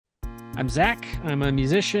I'm Zach. I'm a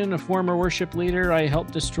musician, a former worship leader. I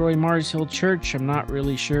helped destroy Mars Hill Church. I'm not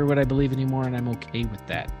really sure what I believe anymore, and I'm okay with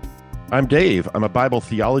that. I'm Dave. I'm a Bible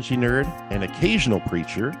theology nerd, an occasional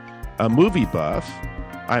preacher, a movie buff.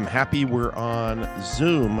 I'm happy we're on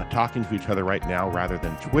Zoom talking to each other right now rather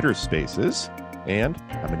than Twitter Spaces, and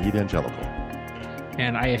I'm an evangelical.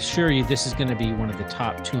 And I assure you, this is going to be one of the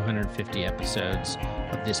top 250 episodes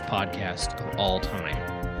of this podcast of all time.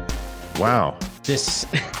 Wow. This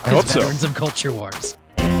I hope so. Veterans of Culture Wars.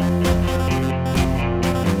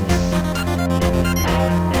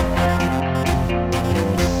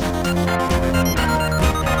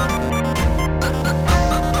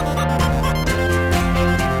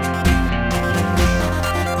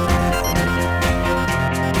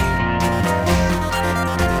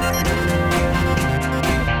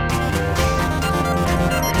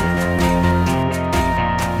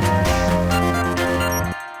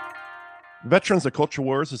 Veterans of Culture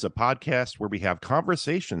Wars is a podcast where we have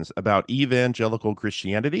conversations about evangelical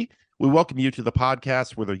Christianity. We welcome you to the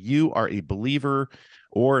podcast whether you are a believer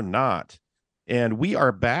or not. And we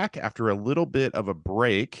are back after a little bit of a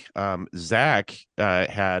break. Zach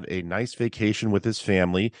had a nice vacation with his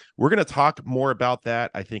family. We're going to talk more about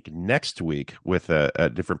that, I think, next week with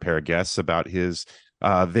a different pair of guests about his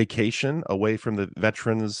vacation away from the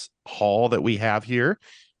Veterans Hall that we have here.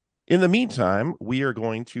 In the meantime, we are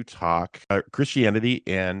going to talk Christianity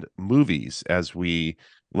and movies, as we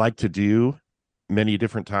like to do many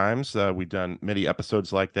different times. We've done many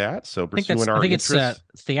episodes like that. So pursuing our interests.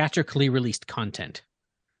 It's theatrically released content.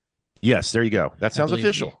 Yes, there you go. That sounds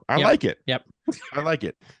official. I like it. Yep. I like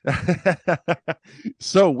it.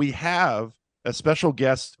 So we have a special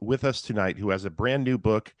guest with us tonight who has a brand new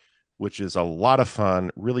book, which is a lot of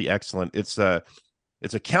fun, really excellent. It's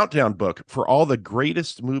a countdown book for all the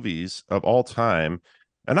greatest movies of all time.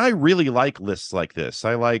 And I really like lists like this.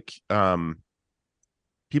 I like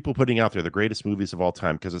people putting out there the greatest movies of all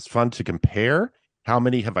time because it's fun to compare. How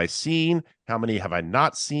many have I seen? How many have I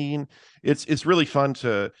not seen? It's really fun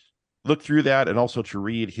to look through that and also to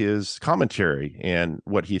read his commentary and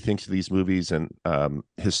what he thinks of these movies and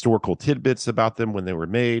historical tidbits about them when they were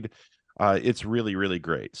made. It's really, really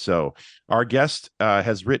great. So our guest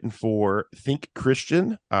has written for Think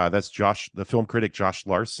Christian. That's the film critic Josh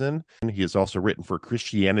Larsen. And he has also written for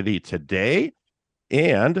Christianity Today.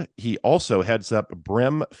 And he also heads up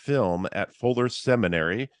Brem Film at Fuller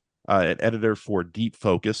Seminary, an editor for Deep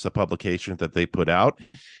Focus, a publication that they put out.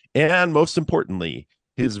 And most importantly,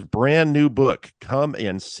 his brand new book, Come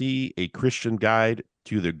and See a Christian Guide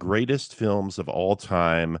to the Greatest Films of All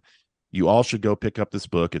Time. You all should go pick up this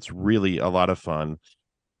book. It's really a lot of fun.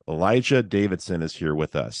 Elijah Davidson is here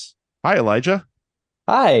with us. Hi, Elijah.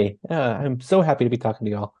 Hi. I'm so happy to be talking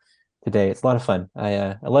to y'all today. It's a lot of fun.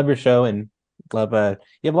 I love your show and love you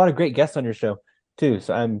have a lot of great guests on your show too.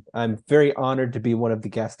 So I'm very honored to be one of the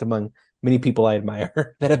guests among many people I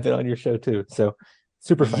admire that have been on your show too. So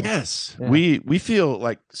super fun. Yes, yeah. We feel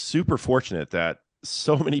like super fortunate that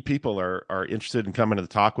so many people are interested in coming to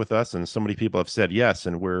talk with us, and so many people have said yes,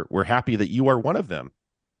 and we're happy that you are one of them.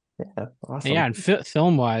 Yeah, awesome. Yeah, and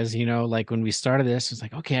film wise, like when we started this, it's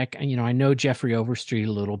like, okay, I know Jeffrey Overstreet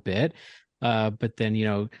a little bit, but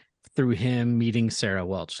then through him meeting Sarah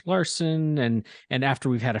Welch Larson, and after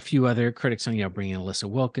we've had a few other critics on, bringing Alyssa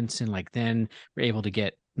Wilkinson, like then we're able to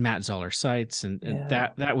get Matt Zoller Seitz, and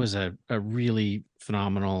that was a really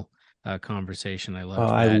phenomenal conversation. I love.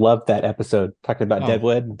 I love that episode talking about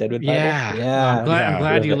Deadwood Bible. Yeah. I'm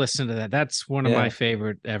glad you listened to that. That's one of my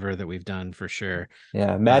favorite ever that we've done for sure.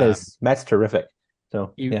 Yeah, Matt's terrific.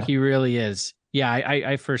 So he really is. Yeah,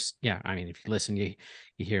 I first I mean, if you listen, you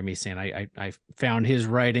hear me saying I found his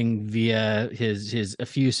writing via his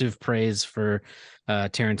effusive praise for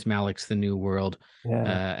Terrence Malick's The New World,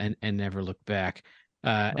 and never looked back.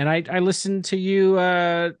 And I listened to you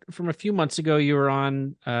from a few months ago. You were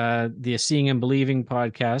on the Seeing and Believing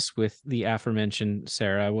podcast with the aforementioned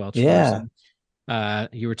Sarah Welch Larson.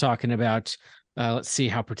 You were talking about, let's see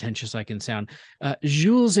how pretentious I can sound,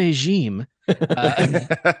 Jules et Jim.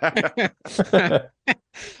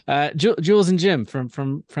 Jules and Jim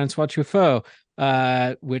from Francois Truffaut,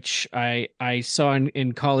 which I saw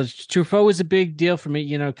in college. Truffaut was a big deal for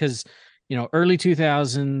me, because early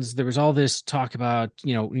 2000s, there was all this talk about,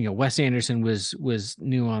 Wes Anderson was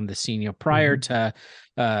new on the scene, prior to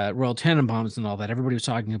Royal Tenenbaums and all that. Everybody was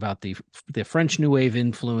talking about the French New Wave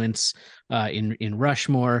influence in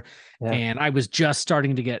Rushmore. Yeah. And I was just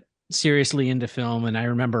starting to get seriously into film. And I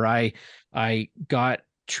remember I got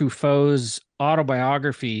Truffaut's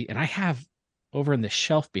autobiography, and I have over in the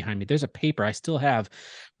shelf behind me, there's a paper I still have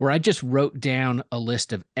where I just wrote down a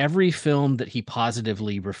list of every film that he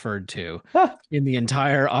positively referred to in the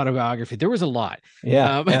entire autobiography. There was a lot.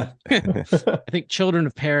 Yeah, yeah. I think Children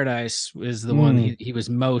of Paradise is the one he was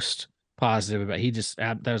most positive about. He just,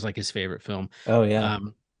 that was like his favorite film. Oh yeah.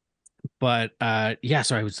 But yeah,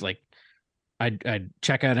 so I was like, I'd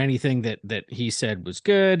check out anything that he said was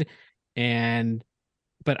good.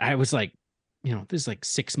 But I was like, this is like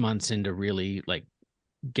 6 months into really like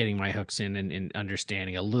getting my hooks in and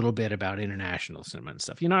understanding a little bit about international cinema and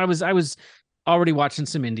stuff. I was already watching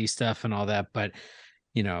some indie stuff and all that, but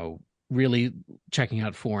really checking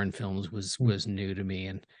out foreign films was new to me.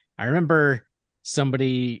 And I remember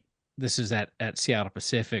this is at Seattle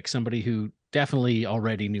Pacific, somebody who definitely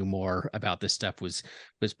already knew more about this stuff was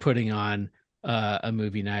putting on a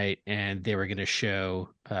movie night, and they were going to show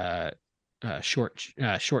short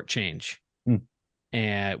change,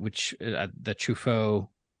 and which the Truffaut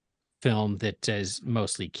film that is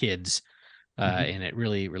mostly kids in it.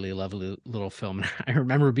 Really, really lovely little film. I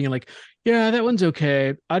remember being like, yeah, that one's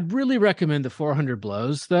okay. I'd really recommend the 400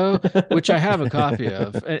 Blows though, which I have a copy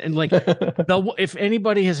of. And like, if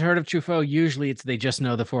anybody has heard of Truffaut, usually it's they just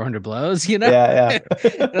know the 400 Blows, Yeah.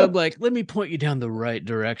 And I'm like, let me point you down the right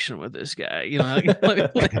direction with this guy,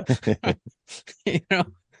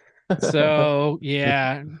 So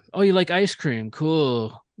yeah. Oh, you like ice cream?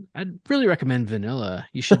 Cool. I'd really recommend vanilla.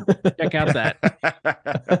 You should check out that.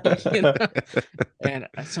 And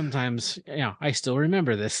sometimes, I still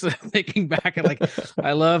remember this thinking back and like,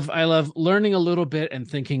 I love learning a little bit and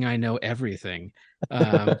thinking I know everything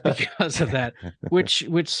because of that, which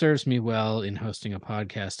serves me well in hosting a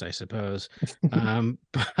podcast, I suppose.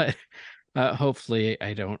 But hopefully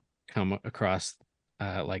I don't come across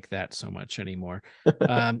like that so much anymore.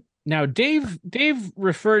 Now, Dave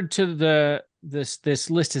referred to this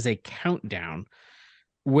list as a countdown,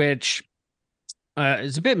 which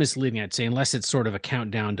is a bit misleading, I'd say, unless it's sort of a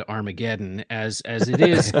countdown to Armageddon, as it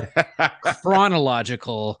is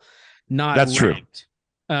chronological, not That's ranked.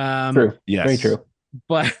 True. Yes. Very true.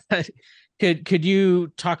 But could you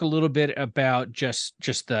talk a little bit about just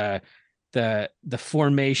the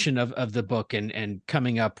formation of the book and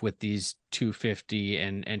coming up with these 250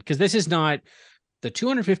 and because this is not the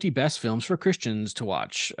 250 best films for Christians to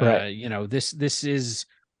watch. Right. This is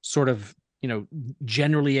sort of,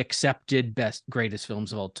 generally accepted greatest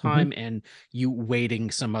films of all time, and you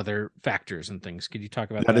weighting some other factors and things. Could you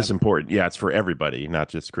talk about that? That is important. Yeah, it's for everybody, not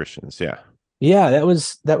just Christians. Yeah. Yeah, that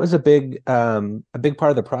was a big part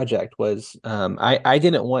of the project was I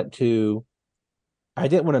didn't want to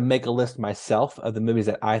make a list myself of the movies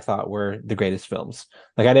that I thought were the greatest films.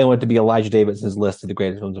 Like I didn't want it to be Elijah Davidson's list of the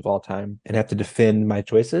greatest films of all time and have to defend my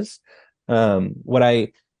choices.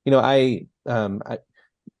 I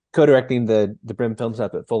co-directing the Brim Films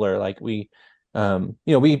up at Fuller, like we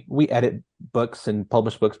edit books and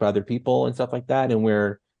publish books by other people and stuff like that, and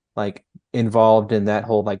we're like involved in that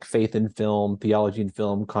whole like faith in film, theology in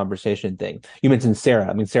film conversation thing. You mentioned Sarah.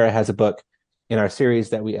 I mean, Sarah has a book in our series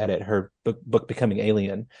that we edit. Her book Becoming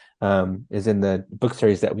Alien is in the book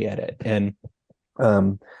series that we edit, and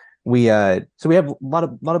we have a lot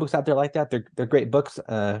of books out there like that. They're great books.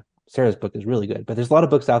 Sarah's book is really good, but there's a lot of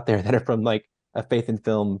books out there that are from like a faith in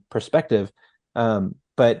film perspective.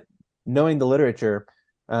 But knowing the literature,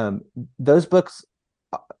 those books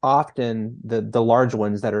often, the large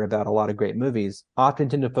ones that are about a lot of great movies, often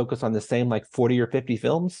tend to focus on the same like 40 or 50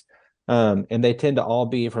 films, and they tend to all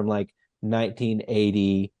be from like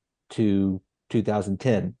 1980 to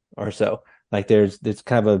 2010 or so. Like there's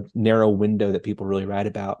kind of a narrow window that people really write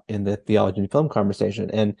about in the theology and film conversation,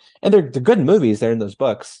 and they're good movies. They're in those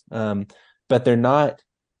books, but they're not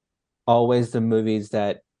always the movies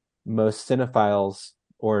that most cinephiles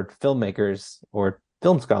or filmmakers or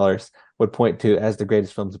film scholars would point to as the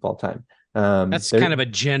greatest films of all time. That's kind of a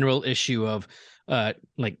general issue of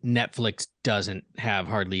like Netflix doesn't have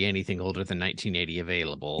hardly anything older than 1980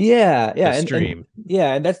 available. Yeah, to stream.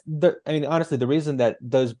 And that's honestly, the reason that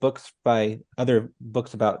those books by other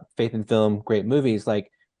books about faith and film, great movies,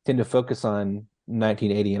 like tend to focus on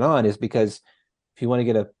 1980 and on is because if you want to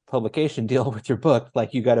get a publication deal with your book,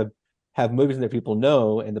 like you got to have movies that people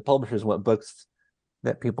know, and the publishers want books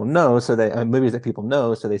that people know, so they movies that people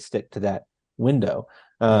know, so they stick to that window.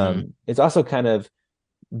 It's also kind of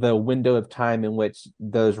the window of time in which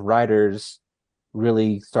those writers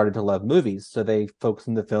really started to love movies, so they focus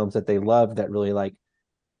on the films that they love that really like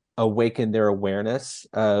awaken their awareness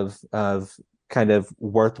of kind of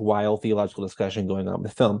worthwhile theological discussion going on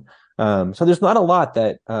with film. So there's not a lot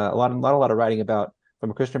that not a lot of writing about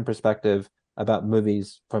from a Christian perspective about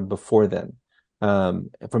movies from before then.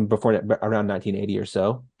 from before around 1980 or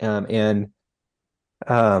so. And I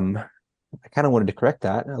kind of wanted to correct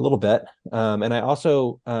that a little bit. And I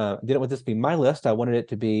also didn't want this to be my list. I wanted it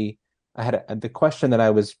to be, the question that I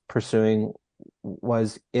was pursuing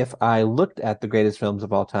was, if I looked at the greatest films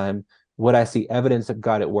of all time, would I see evidence of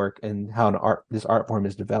God at work and how this art form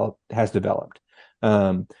has developed.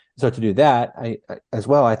 So to do that, as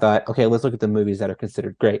well, I thought, okay, let's look at the movies that are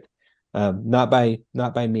considered great, not by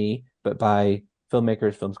me, but by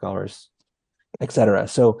filmmakers, film scholars, etc.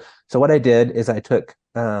 So what I did is I took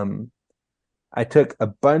a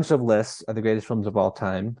bunch of lists of the greatest films of all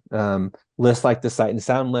time, lists like the Sight and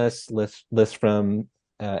Sound lists from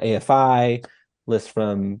AFI, lists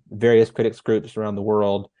from various critics groups around the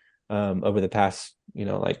world over the past,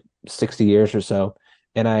 like 60 years or so,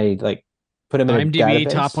 and I like put them in a IMDb database.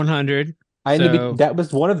 top 100. IMDb, that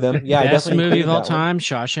was one of them. Yeah, I best definitely movie included of all that one. time,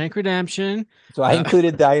 Shawshank Redemption. So I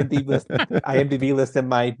included the IMDb list in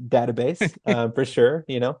my database for sure.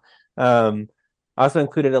 I also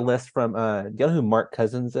included a list from do you know who Mark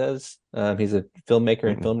Cousins is? He's a filmmaker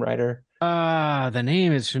and film writer. The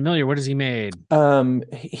name is familiar. What has he made?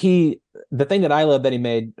 The thing that I love that he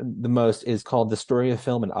made the most is called The Story of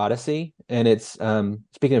Film and Odyssey, and it's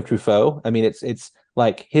speaking of Truffaut. I mean, it's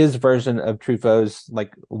like his version of Truffaut's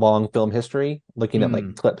like long film history, looking at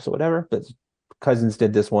like clips or whatever. But Cousins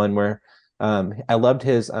did this one where I loved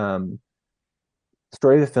his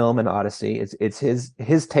Story of the Film and Odyssey. It's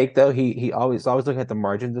his take though. He always looking at the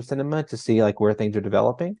margins of cinema to see like where things are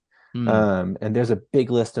developing. And there's a big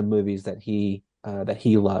list of movies that he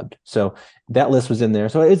loved. So that list was in there.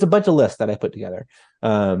 So it's a bunch of lists that I put together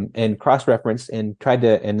and cross-referenced and tried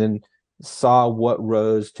to, and then saw what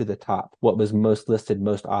rose to the top, what was most listed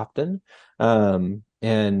most often,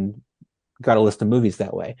 and got a list of movies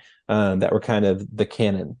that way that were kind of the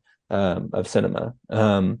canon of cinema.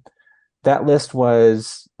 That list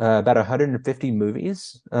was about 150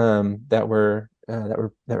 movies that were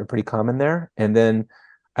pretty common there. And then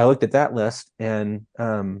I looked at that list, and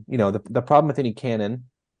the problem with any canon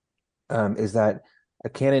is that a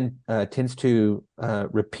canon tends to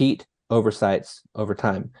repeat oversights over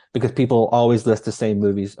time, because people always list the same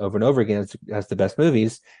movies over and over again as the best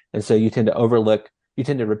movies, and so you tend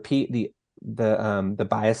to repeat the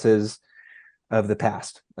biases of the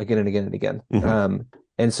past again and again and again.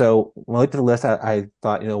 And so when I looked at the list, I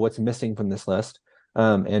thought, what's missing from this list?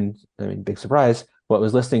 And I mean, big surprise, what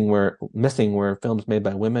was missing were films made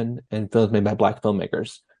by women, and films made by Black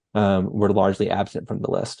filmmakers were largely absent from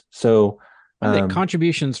the list. So I think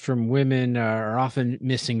contributions from women are often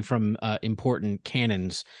missing from important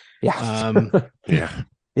canons. Yeah. Yeah.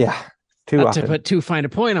 Yeah. Too Not often. to put too fine a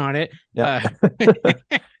point on it. Yeah.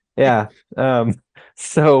 Yeah.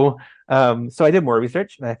 So I did more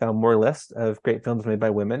research, and I found more lists of great films made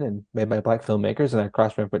by women and made by Black filmmakers, and I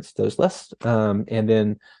cross-referenced those lists, and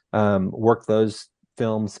then worked those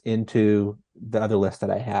films into the other list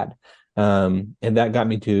that I had, and that got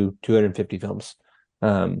me to 250 films,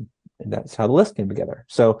 and that's how the list came together.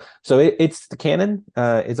 So it's the canon.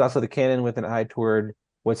 It's also the canon with an eye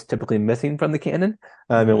what's typically missing from the canon,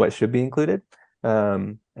 and what should be included.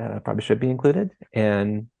 Probably should be included,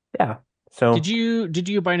 and yeah. So did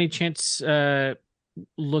you by any chance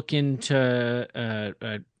look into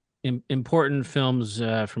important films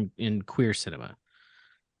from in queer cinema?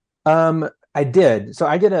 I did. So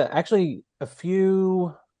I did actually a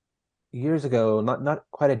few years ago, not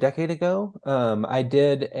quite a decade ago. I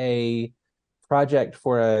did a project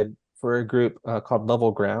for a group called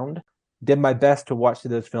Level Ground. Did my best to watch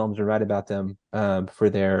those films and write about them for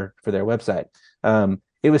their website.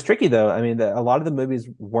 It was tricky though. I mean, a lot of the movies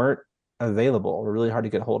weren't available, were really hard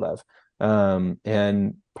to get hold of.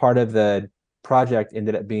 And part of the project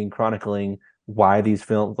ended up being chronicling why a lot of these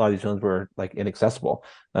films were like inaccessible,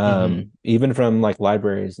 even from like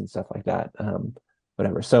libraries and stuff like that.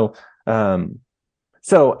 Whatever. So I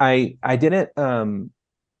didn't. So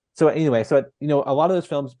anyway, a lot of those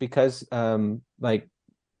films, because like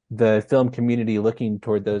the film community looking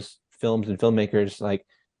toward those films and filmmakers like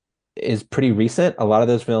is pretty recent. A lot of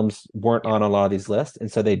those films weren't on a lot of these lists,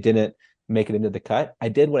 and so they didn't make it into the cut.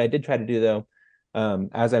 What I did try to do though,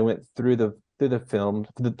 as I went through the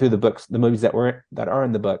books, the movies that are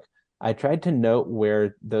in the book, I tried to note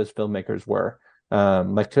where those filmmakers were,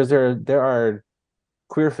 because there are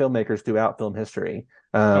queer filmmakers throughout film history.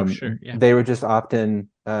 Sure, yeah. They were just often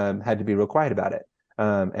had to be real quiet about it,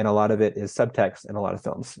 and a lot of it is subtext in a lot of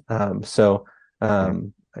films. I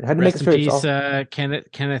had to Rest make sure in peace, it's all...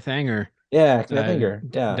 Kenneth Anger. Yeah, Kenneth Anger.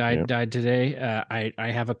 Yeah, died today.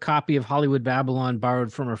 I have a copy of Hollywood Babylon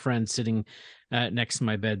borrowed from a friend sitting next to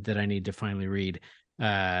my bed that I need to finally read.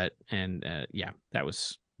 Yeah, that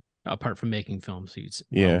was, apart from making films, he's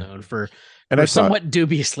well Yeah. known for And I saw somewhat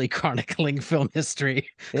dubiously chronicling film history.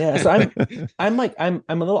 Yeah, so I'm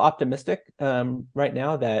a little optimistic right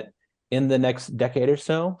now that in the next decade or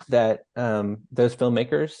so that those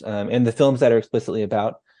filmmakers and the films that are explicitly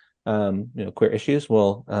about queer issues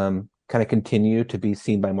will kind of continue to be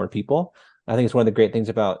seen by more people. I think it's one of the great things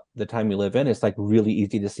about the time we live in. It's like really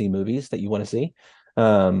easy to see movies that you want to see.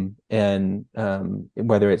 And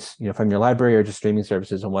whether it's from your library or just streaming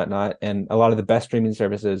services and whatnot. And a lot of the best streaming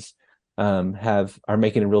services are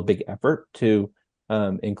making a real big effort to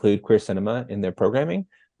include queer cinema in their programming.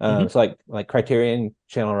 So like Criterion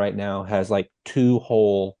Channel right now has like 2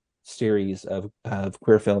 whole series of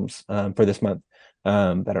queer films for this month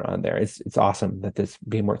that are on there. It's awesome that this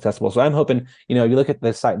being more accessible. So I'm hoping, you look at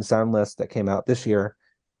the Sight and Sound list that came out this year.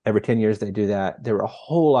 Every 10 years they do that. There were a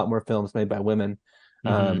whole lot more films made by women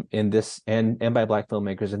in this and by Black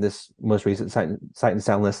filmmakers in this most recent Sight and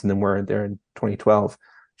Sound list than were there in 2012.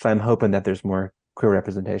 So I'm hoping that there's more queer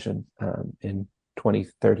representation in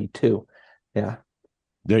 2032. Yeah.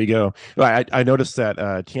 There you go. I noticed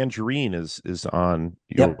that Tangerine is on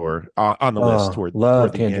your on the list toward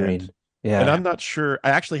love the Tangerine. end. Yeah. And I'm not sure.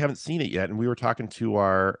 I actually haven't seen it yet. And we were talking to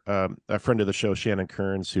our a friend of the show, Shannon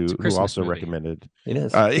Kearns, who also movie. Recommended. It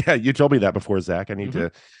is. Yeah, you told me that before, Zach. I need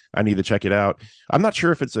to check it out. I'm not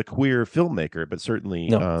sure if it's a queer filmmaker, but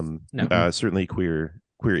certainly certainly queer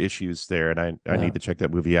issues there, and I need to check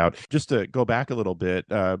that movie out. Just to go back a little bit,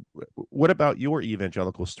 what about your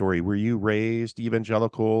evangelical story? Were you raised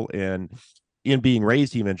evangelical? And in being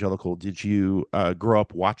raised evangelical, did you grow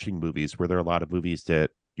up watching movies? Were there a lot of movies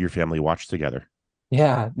that your family watched together?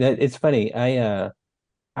 Yeah, it's funny. I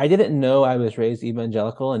didn't know I was raised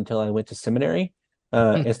evangelical until I went to seminary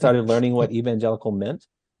and started learning what evangelical meant.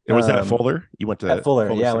 And was that at Fuller? You went to at Fuller?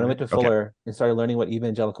 Fuller Yeah, Seminary? when I went to Fuller and started learning what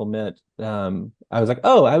evangelical meant, I was like,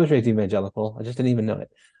 oh, I was raised evangelical. I just didn't even know it.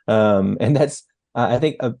 And that's I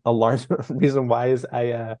think a large reason why is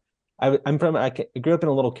I grew up in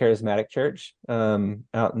a little charismatic church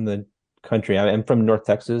out in the country. I'm from North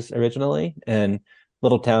Texas originally, and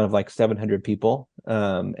little town of like 700 people.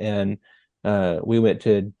 And we went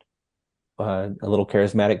to a little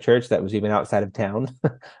charismatic church that was even outside of town,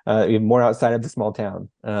 even more outside of the small town.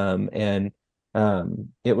 And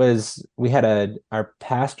it was, our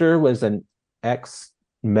pastor was an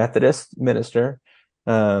ex-Methodist minister.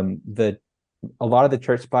 A lot of the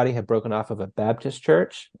church body had broken off of a Baptist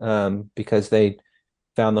church because they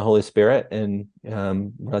found the Holy Spirit, and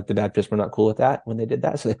like the Baptists were not cool with that when they did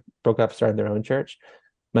that. So they broke up and started their own church.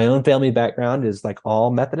 My own family background is like all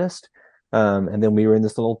Methodist. And then we were in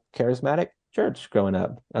this little charismatic church growing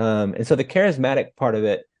up. And so the charismatic part of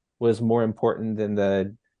it was more important than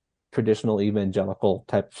the traditional evangelical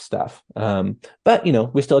type of stuff. But,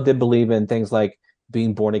 we still did believe in things like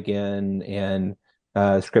being born again and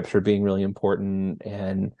scripture being really important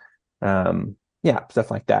and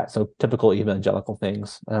stuff like that. So typical evangelical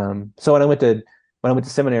things. So when I went to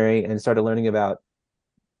seminary and started learning about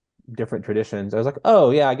different traditions, I was like,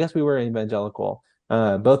 oh yeah, I guess we were evangelical.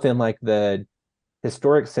 Both in like the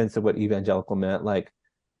historic sense of what evangelical meant. Like,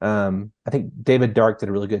 I think David Dark did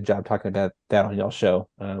a really good job talking about that on y'all's show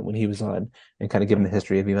when he was on, and kind of giving the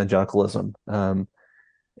history of evangelicalism.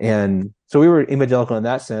 And so we were evangelical in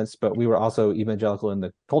that sense, but we were also evangelical in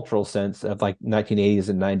the cultural sense of like 1980s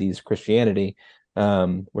and 90s Christianity,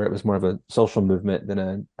 where it was more of a social movement than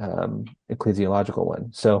an ecclesiological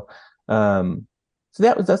one. So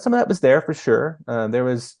that some of that was there for sure. There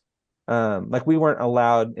was like we weren't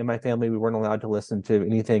allowed in my family, we weren't allowed to listen to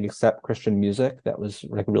anything except Christian music. That was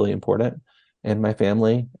like really important in my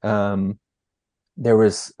family. There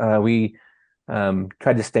was we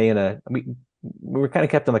tried to stay in we were kind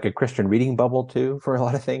of kept in like a Christian reading bubble too for a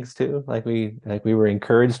lot of things too. Like we were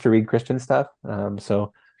encouraged to read Christian stuff.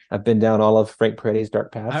 So I've been down all of Frank Peretti's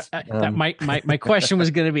dark paths. My question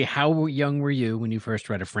was going to be, how young were you when you first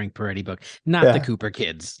read a Frank Peretti book? Not the Cooper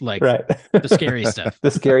Kids, like the scary stuff.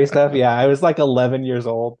 The scary stuff. Yeah, I was like 11 years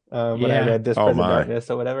old when I read This Present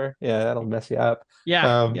Darkness or whatever. Yeah, that'll mess you up.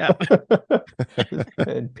 Yeah.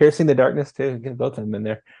 And Piercing the Darkness too. Get both of them in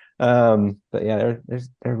there. But yeah,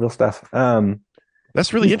 they're real stuff.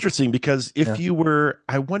 That's really interesting because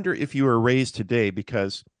I wonder if you were raised today,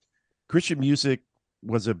 because Christian music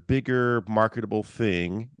was a bigger marketable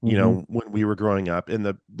thing, when we were growing up, and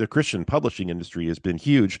the Christian publishing industry has been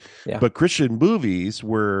huge, but Christian movies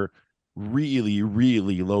were really,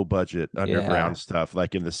 really low budget underground stuff,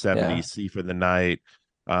 like in the 70s, Thief in the Night,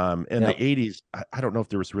 and the 80s. I don't know if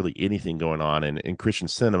there was really anything going on in Christian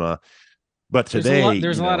cinema. But today,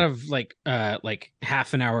 there's a lot of like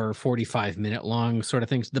half an hour, 45-minute long sort of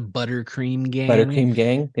things. The Buttercream Gang, Buttercream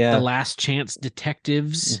Gang, The yeah. Last Chance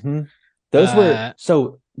Detectives. Those were Uh,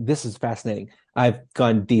 so. This is fascinating. I've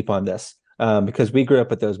gone deep on this because we grew up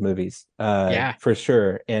with those movies, yeah. for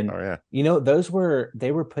sure. And oh yeah,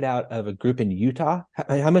 they were put out of a group in Utah.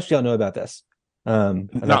 How much do y'all know about this? not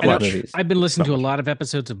About those much. movies? I've been listening Not to a much. lot of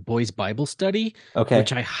episodes of Boys Bible Study, Okay,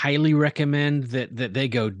 which I highly recommend that they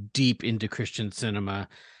go deep into Christian cinema.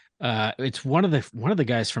 It's one of the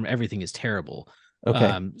guys from Everything is Terrible.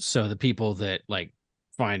 okay. So the people that like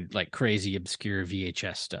find like crazy obscure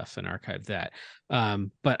VHS stuff and archive that.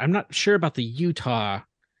 But I'm not sure about the Utah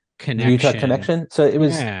The Utah connection. connection. So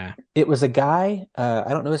Yeah. it was a guy. I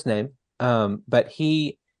don't know his name. But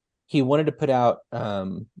he wanted to put out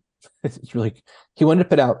it's really he wanted to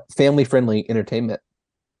put out family friendly entertainment.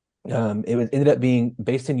 Ended up being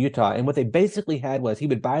based in Utah, and what they basically had was he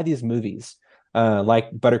would buy these movies,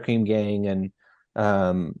 like Buttercream Gang and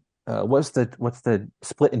what's the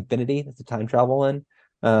Split Infinity? That's the time travel one.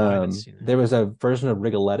 Oh, I haven't seen There that. was a version of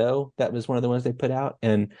Rigoletto that was one of the ones they put out,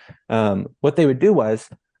 and what they would do was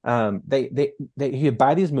they he would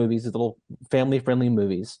buy these movies, these little family friendly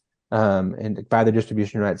movies, and buy the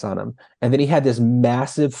distribution rights on them, and then he had this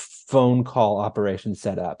massive phone call operation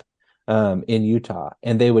set up in Utah,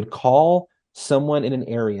 and they would call someone in an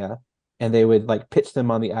area, and they would like pitch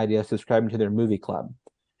them on the idea of subscribing to their movie club,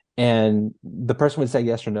 and the person would say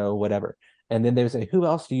yes or no, whatever, and then they would say, "Who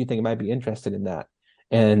else do you think might be interested in that?"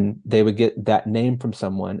 And they would get that name from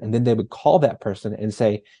someone, and then they would call that person and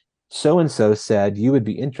say, "So and so said you would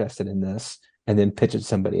be interested in this," and then pitch it to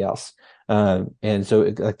somebody else. And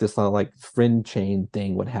so like this like friend chain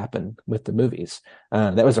thing would happen with the movies.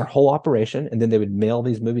 That was their whole operation, and then they would mail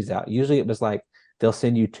these movies out. Usually, it was like they'll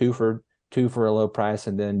send you two for a low price,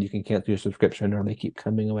 and then you can cancel your subscription, or they keep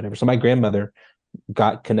coming or whatever. So my grandmother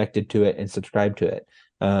got connected to it and subscribed to it,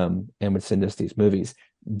 and would send us these movies.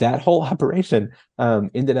 That whole operation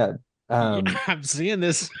ended up. Yeah, I'm seeing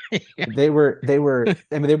this. I mean, what they were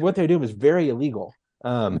doing was very illegal.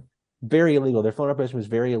 Very illegal. Their phone operation was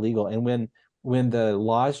very illegal. And when the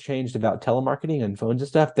laws changed about telemarketing and phones and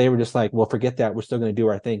stuff, they were just like, well, forget that. We're still going to do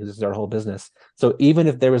our thing because this is our whole business. So even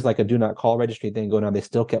if there was like a do not call registry thing going on, they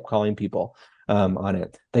still kept calling people on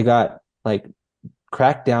it. They got like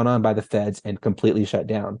cracked down on by the feds and completely shut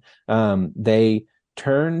down. They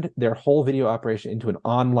turned their whole video operation into an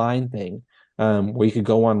online thing, where you could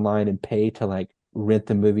go online and pay to like rent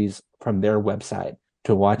the movies from their website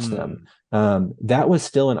to watch them. That was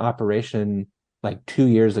still in operation like 2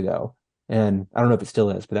 years ago. And I don't know if it still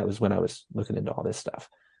is, but that was when I was looking into all this stuff.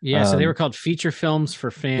 Yeah, so they were called feature films for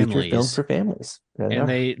Feature films families. for families. And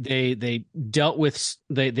they dealt with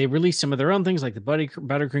they released some of their own things like the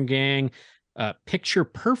Buttercream Gang, Picture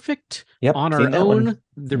Perfect, Yep, On seen Our that one. Own,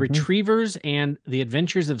 The Retrievers, and The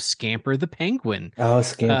Adventures of Scamper the Penguin. Oh,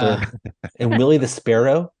 Scamper. And Willie the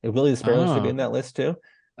Sparrow. And Willie the Sparrow should be in Oh, that list too.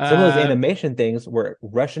 Some of those animation things were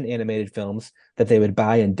Russian animated films that they would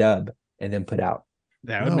buy and dub and then put out.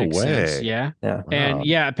 that would No make sense. way. Yeah. Yeah. And Wow.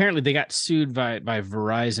 yeah, apparently they got sued by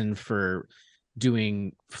Verizon for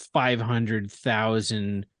doing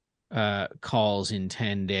 500,000 calls in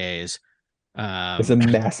 10 days. It's a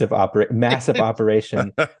massive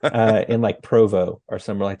operation in like Provo or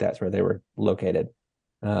somewhere like that's where they were located.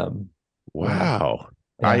 Wow.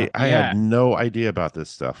 Yeah. I had no idea about this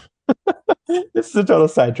stuff. This is a total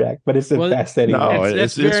sidetrack, but it's a Well, fascinating. No, one.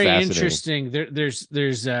 that's it's very fascinating. interesting.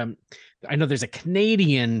 There's I know there's a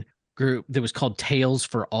Canadian group that was called Tales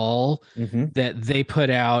for All that they put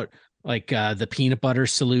out like the peanut butter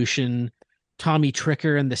solution, Tommy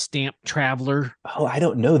Tricker and the Stamp Traveler. Oh, I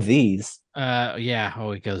don't know these. Yeah,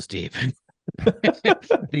 oh, it goes deep.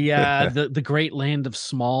 The Great Land of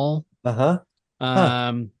Small. Uh-huh.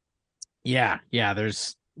 Yeah,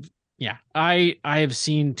 there's I have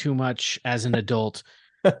seen too much as an adult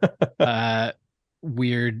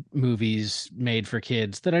weird movies made for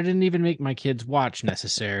kids that I didn't even make my kids watch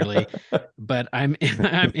necessarily, but I'm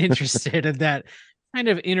I'm interested in that kind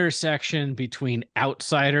of intersection between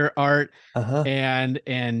outsider art Uh-huh.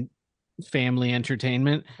 and family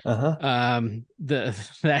entertainment. Uh-huh.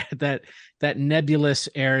 That nebulous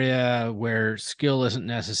area where skill isn't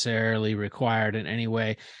necessarily required in any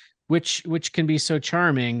way, which can be so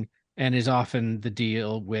charming and is often the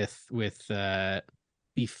deal with the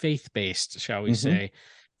faith-based, shall we say,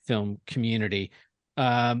 film community.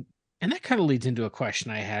 And that kind of leads into a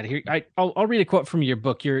question I had here. I'll read a quote from your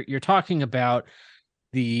book. You're talking about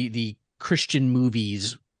the Christian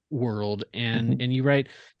movies world. And you write,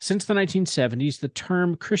 since the 1970s, the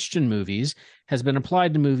term Christian movies has been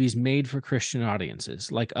applied to movies made for Christian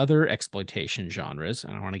audiences. Like other exploitation genres,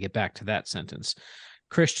 and I want to get back to that sentence,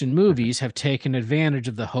 Christian movies have taken advantage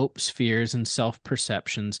of the hopes, fears, and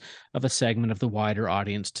self-perceptions of a segment of the wider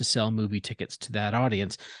audience to sell movie tickets to that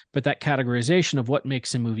audience. But that categorization of what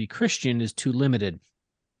makes a movie Christian is too limited.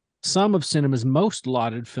 Some of cinema's most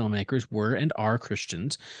lauded filmmakers were and are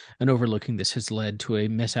Christians, and overlooking this has led to a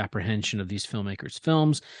misapprehension of these filmmakers'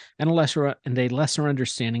 films and a lesser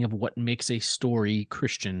understanding of what makes a story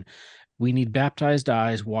Christian. We need baptized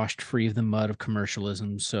eyes washed free of the mud of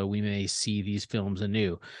commercialism so we may see these films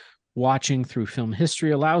anew. Watching through film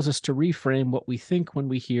history allows us to reframe what we think when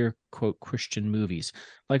we hear, quote, Christian movies.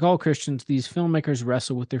 Like all Christians, these filmmakers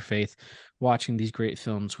wrestle with their faith. Watching these great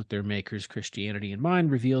films with their makers' Christianity in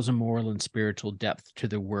mind reveals a moral and spiritual depth to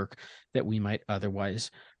their work that we might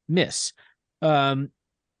otherwise miss. Now,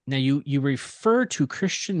 you refer to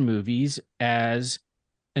Christian movies as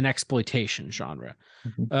an exploitation genre.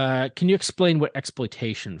 Can you explain what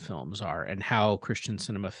exploitation films are and how Christian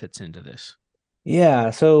cinema fits into this? Yeah,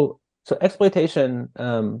 so exploitation,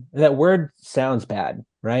 that word sounds bad,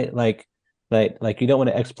 right? Like you don't want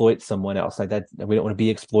to exploit someone else, like that. We don't want to be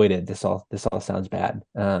exploited. This all sounds bad.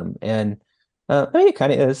 And I mean, it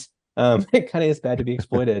kind of is. It kind of is bad to be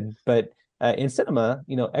exploited, but in cinema,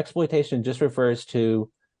 exploitation just refers to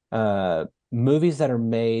movies that are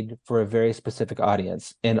made for a very specific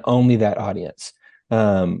audience and only that audience.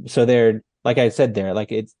 So they're, like I said there,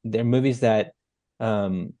 they're movies that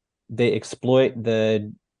they exploit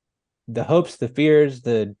the hopes, the fears,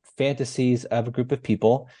 the fantasies of a group of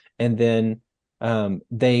people, and then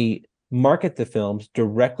they market the films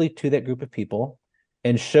directly to that group of people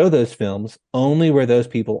and show those films only where those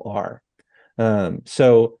people are.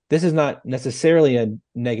 So this is not necessarily a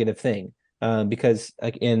negative thing, because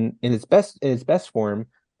like in its best form,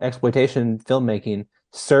 exploitation filmmaking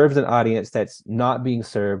serves an audience that's not being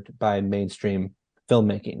served by mainstream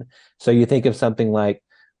filmmaking. So you think of something like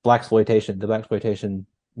the blaxploitation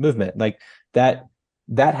movement, like that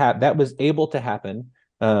was able to happen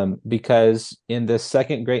because in the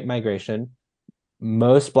second Great Migration,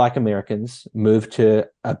 most Black Americans moved to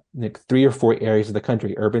like 3 or 4 areas of the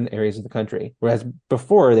country, urban areas of the country, whereas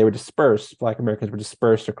before they were dispersed. Black Americans were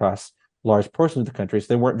dispersed across large portions of the country, so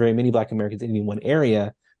there weren't very many Black Americans in any one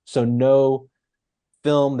area. So no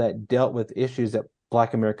film that dealt with issues that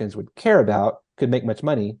Black Americans would care about could make much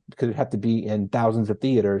money because it'd have to be in thousands of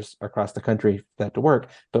theaters across the country for that to work.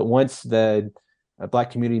 But once the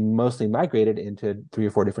Black community mostly migrated into 3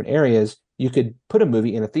 or 4 different areas, you could put a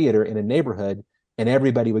movie in a theater in a neighborhood and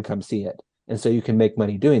everybody would come see it. And so you can make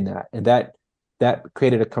money doing that. And that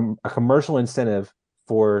created a commercial incentive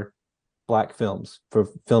for Black films, for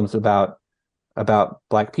films about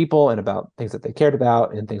Black people and about things that they cared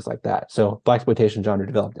about and things like that. So blaxploitation genre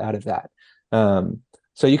developed out of that.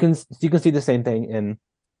 So you can see the same thing in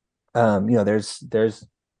there's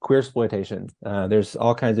queer exploitation. There's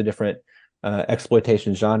all kinds of different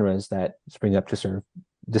exploitation genres that spring up to serve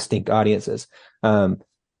distinct audiences.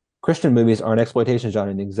 Christian movies are an exploitation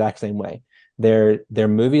genre in the exact same way. They're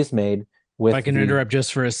movies made with. If I can interrupt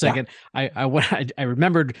just for a second, yeah. I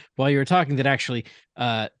remembered while you were talking that actually,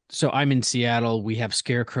 so I'm in Seattle. We have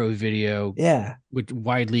Scarecrow Video, which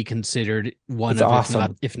widely considered one it's of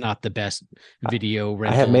awesome. if not the best video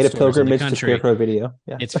rental. I have made a pilgrimage to Scarecrow Video.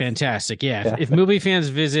 Yeah. It's fantastic. Yeah, if movie fans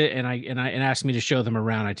visit and ask me to show them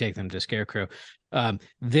around, I take them to Scarecrow.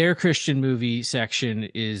 Their Christian movie section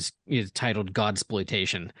is titled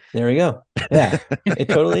Godsploitation. There we go. Yeah, it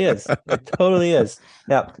totally is. It totally is.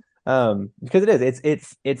 Yeah. Because it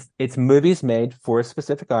is, it's movies made for a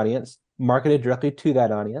specific audience, marketed directly to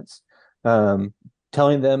that audience,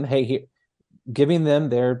 telling them, hey, giving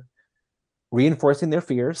them reinforcing their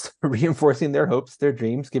fears, reinforcing their hopes, their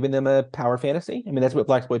dreams, giving them a power fantasy. I mean, that's what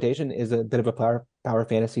blaxploitation is, a bit of a power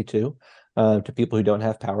fantasy too, to people who don't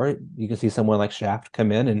have power. You can see someone like Shaft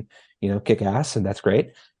come in and kick ass, and that's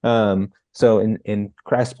great. So in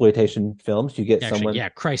Christploitation films, you get someone. Yeah,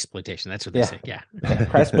 Christploitation. That's what they say. Yeah.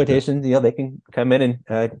 Christploitation, they can come in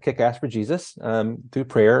and kick ass for Jesus through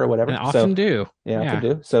prayer or whatever. And often do. Yeah, often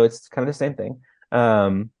do. So it's kind of the same thing.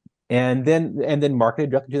 And then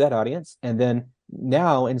marketed directly to that audience. And then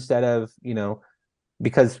now, instead of,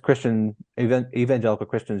 because evangelical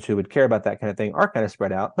Christians who would care about that kind of thing are kind of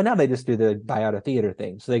spread out, but now they just do the buy out a theater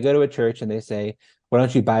thing. So they go to a church and they say, why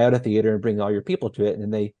don't you buy out a theater and bring all your people to it? And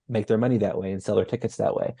then they make their money that way and sell their tickets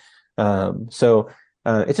that way. So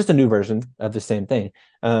it's just a new version of the same thing.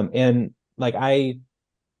 And like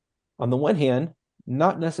on the one hand,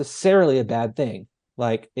 not necessarily a bad thing,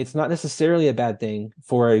 like it's not necessarily a bad thing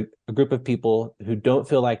for a group of people who don't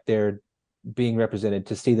feel like they're being represented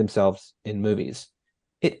to see themselves in movies.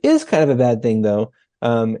 It is kind of a bad thing though,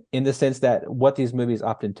 in the sense that what these movies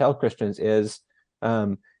often tell Christians is,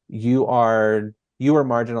 um, you are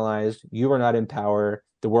marginalized, you are not in power,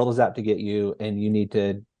 the world is out to get you, and you need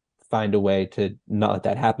to find a way to not let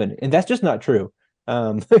that happen. And that's just not true.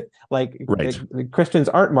 Um, like Right. Christians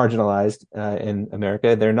aren't marginalized in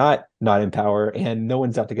America. They're not in power, and no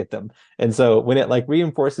one's out to get them. And so when it like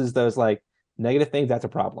reinforces those like negative things, that's a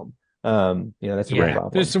problem. That's a real Yeah,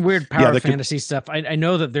 problem. there's some weird Yeah, power fantasy stuff. I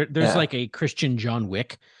know that there's Yeah. like a Christian John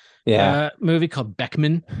Wick Yeah. movie called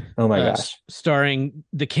Beckman, Oh my gosh. starring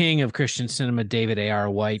the king of Christian cinema, David A.R.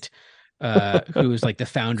 White, who is like the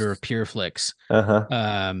founder of PureFlix. Uh-huh.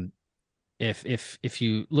 Um, if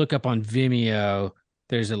you look up on Vimeo,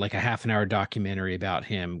 there's like a half an hour documentary about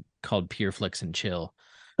him called PureFlix and Chill,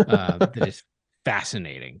 that is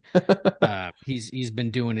fascinating. He's been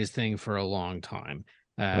doing his thing for a long time.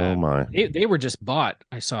 Oh my. They were just bought,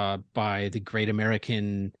 I saw, by the Great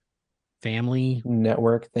American Family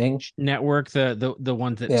Network thing. Network, the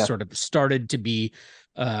one that Yeah. sort of started to be.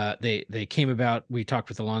 They came about. We talked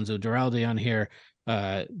with Alonso Duralde on here.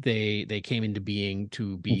 They came into being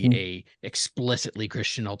to be Mhm. a explicitly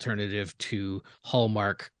Christian alternative to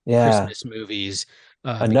Hallmark Yeah. Christmas movies.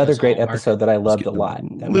 Another Because great Hallmark, episode that I It's loved a getting lot.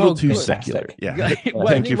 a That little was too fantastic. secular. Yeah. well,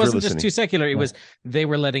 Thank you it for wasn't just listening. too secular. It Yeah. was they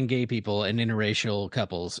were letting gay people and interracial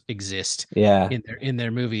couples exist Yeah. in their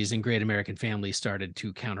movies, and Great American Family started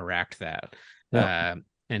to counteract that. Yeah.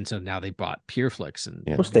 And so now they bought PureFlix, and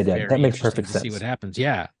Yeah. Of course it'll be they did. That very makes interesting perfect to see what sense. happens.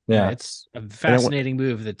 Yeah, Yeah. it's a And I want, fascinating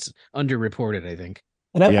move that's underreported, I think.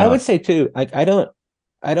 And I yeah. would say too, like I don't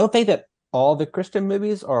think that all the Christian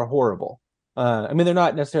movies are horrible. I mean, they're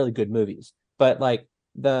not necessarily good movies, but like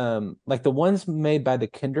the ones made by the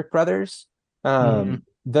Kendrick brothers, Mhm.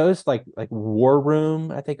 those like War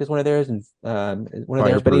Room, I think is one of theirs, and one of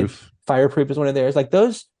theirs, but Fireproof. Fireproof is one of theirs. Like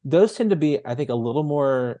those tend to be, I think, a little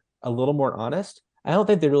more honest. I don't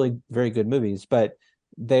think they're really very good movies, but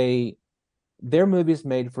they they're movies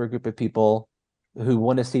made for a group of people who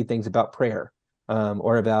want to see things about prayer,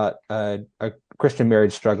 or about a Christian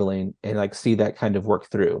marriage struggling, and like see that kind of work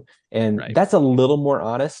through. And Right. that's a little more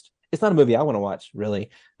honest. It's not a movie I want to watch, really,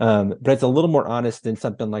 but it's a little more honest than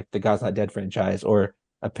something like the God's Not Dead franchise, or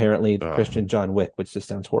apparently the Christian John Wick, which just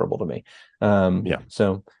sounds horrible to me. Yeah.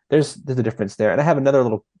 So there's a difference there. And I have another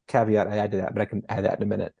little caveat I add to that, but I can add that in a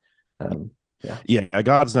minute. Yeah. Yeah,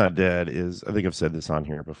 God's Not Dead is, I think I've said this on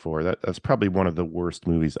here before. That's probably one of the worst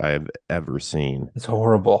movies I have ever seen. It's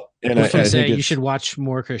horrible. And I was going I to say think you should watch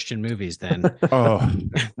more Christian movies then. oh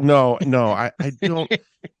no, I don't.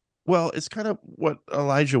 Well, it's kind of what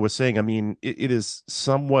Elijah was saying. I mean, it is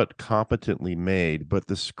somewhat competently made, but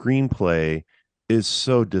the screenplay is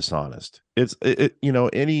so dishonest.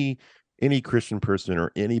 Any Christian person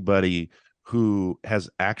or anybody who has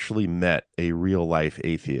actually met a real life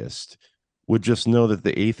atheist would just know that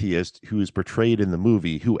the atheist who is portrayed in the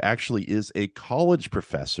movie, who actually is a college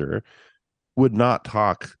professor, would not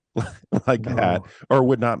talk like that, or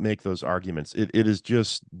would not make those arguments. It is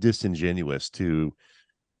just disingenuous to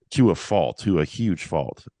a fault, to a huge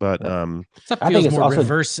fault. But Stuff I think feels it's more also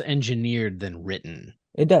reverse engineered than written.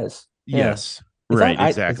 it does. Yeah. yes, right,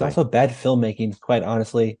 It's exactly. also bad filmmaking, quite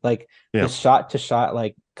honestly. Like Yeah. the shot to shot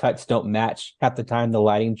like cuts don't match half the time. The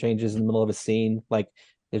lighting changes in the middle of a scene. Like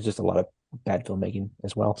there's just a lot of bad filmmaking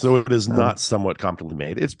as well. So it is not somewhat competently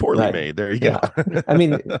made. It's poorly Right. made. There you Yeah. go. I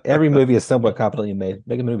mean, every movie is somewhat competently made.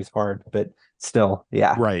 Making movies hard, but still,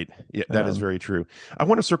 yeah. Right. Yeah, that is very true. I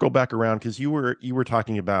want to circle back around because you were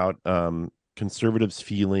talking about conservatives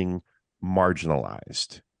feeling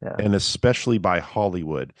marginalized, Yeah. and especially by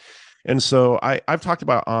Hollywood. And so I've talked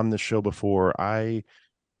about on the show before. I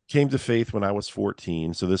came to faith when I was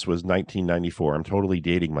 14. So this was 1994. I'm totally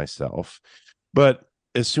dating myself. But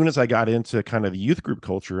as soon as I got into kind of the youth group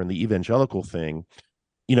culture and the evangelical thing,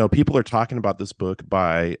 people are talking about this book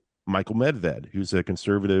by Michael Medved, who's a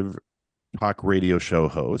conservative talk radio show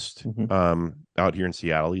host out here in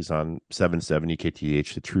Seattle. He's on 770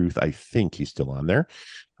 KTH, The Truth. I think he's still on there,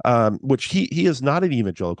 which he is not an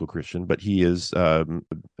evangelical Christian, but he is a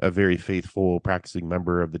very faithful practicing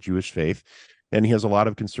member of the Jewish faith. And he has a lot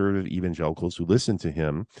of conservative evangelicals who listen to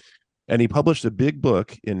him. And he published a big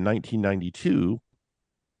book in 1992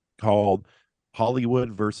 called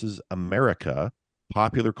Hollywood versus America,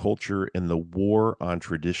 Popular Culture and the War on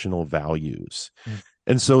Traditional Values.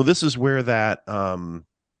 And so this is where that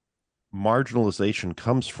marginalization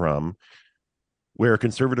comes from, where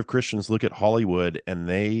conservative Christians look at Hollywood and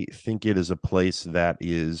they think it is a place that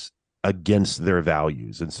is against their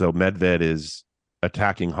values. And so Medved is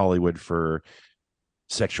attacking Hollywood for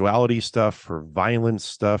sexuality stuff, for violence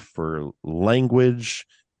stuff, for language.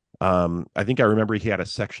 I think I remember he had a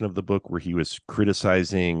section of the book where he was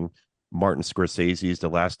criticizing Martin Scorsese's The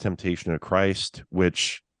Last Temptation of Christ,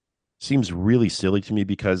 which seems really silly to me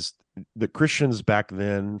because the Christians back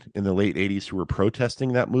then in the late 80s who were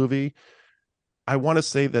protesting that movie, I want to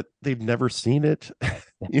say that they've never seen it.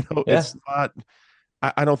 Yeah. It's not,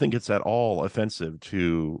 I don't think it's at all offensive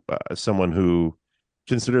to someone who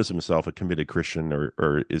considers himself a committed Christian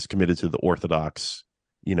or is committed to the Orthodox,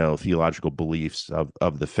 theological beliefs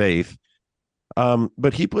of the faith.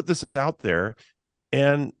 But he put this out there,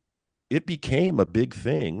 and it became a big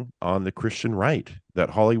thing on the Christian right that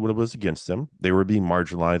Hollywood was against them. They were being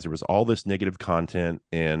marginalized. There was all this negative content,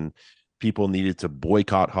 and people needed to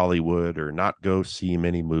boycott Hollywood or not go see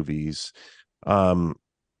many movies.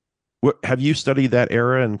 Have you studied that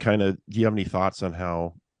era, and kind of do you have any thoughts on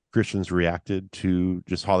how Christians reacted to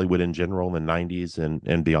just Hollywood in general in the 90s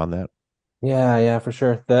and beyond that? Yeah, for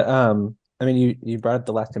sure. I mean, you brought up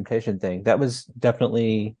the Last Temptation thing. That was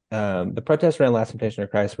definitely the protest around Last Temptation of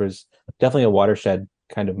Christ was definitely a watershed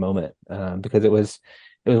kind of moment because it was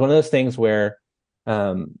one of those things where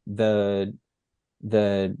the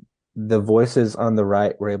the voices on the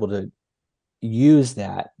right were able to use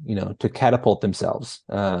that, to catapult themselves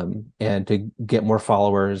and to get more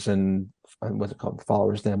followers and what's it called,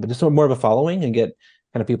 followers then, but just more of a following and get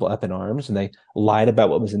kind of people up in arms. And they lied about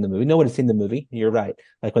what was in the movie. No one had seen the movie. You're right.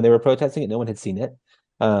 Like when they were protesting it, no one had seen it.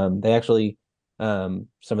 They actually, some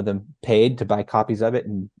of them paid to buy copies of it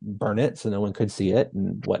and burn it so no one could see it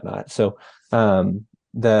and whatnot. So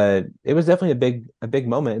it was definitely a big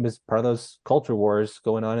moment. It was part of those culture wars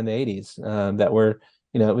going on in the 80s that were,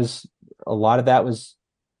 it was a lot of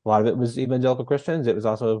it was evangelical Christians. It was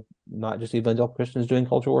also not just evangelical Christians doing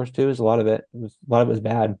culture wars too. It was a lot of it. A lot of it was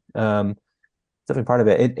bad. Definitely part of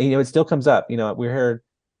it. It still comes up. We're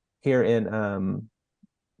here in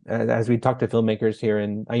as we talk to filmmakers here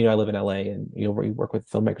in, I live in LA and we work with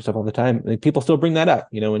filmmakers stuff all the time. People still bring that up.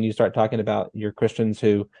 When you start talking about your Christians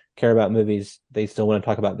who care about movies, they still want to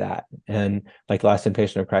talk about that. And like Last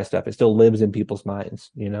Temptation of Christ stuff, it still lives in people's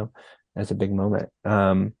minds, as a big moment.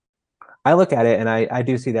 I look at it and I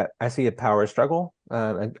do see that. I see a power struggle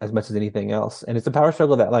as much as anything else. And it's a power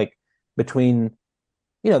struggle that between,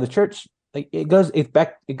 the church,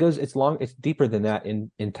 it's deeper than that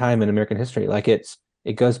in time in American history.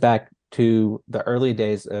 It goes back to the early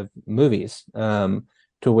days of movies, to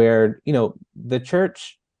where, the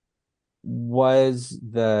church was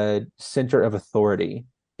the center of authority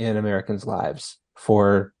in Americans' lives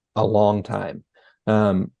for a long time.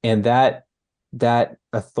 And that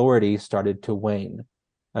authority started to wane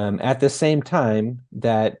at the same time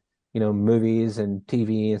that movies and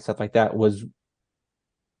TV and stuff like that was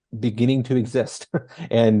beginning to exist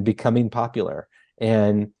and becoming popular.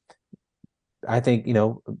 And I think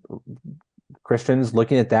Christians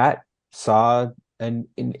looking at that saw an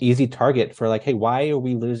easy target for hey, why are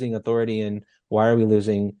we losing authority and why are we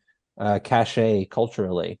losing cachet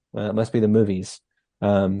culturally? It must be the movies.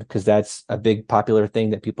 Because that's a big popular thing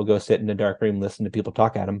that people go sit in a dark room, listen to people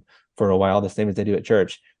talk at them for a while, the same as they do at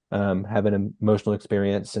church, have an emotional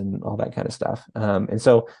experience and all that kind of stuff. And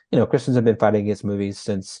so, Christians have been fighting against movies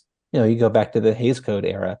since, you go back to the Hays Code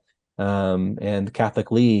era and the Catholic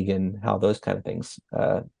League and how those kind of things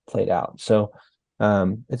played out. So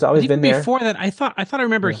it's always been there. Before that, I thought I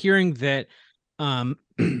remember hearing that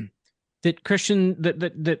that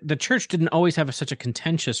the church didn't always have such a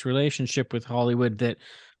contentious relationship with Hollywood. That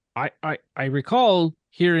I recall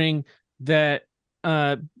hearing that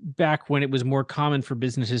back when it was more common for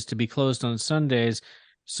businesses to be closed on Sundays,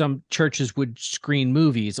 some churches would screen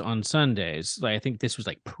movies on Sundays. I think this was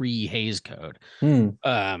pre-Hays Code.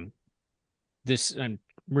 This I'm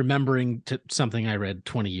remembering something I read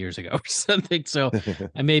 20 years ago or something. So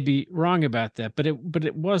I may be wrong about that, but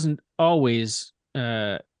it wasn't always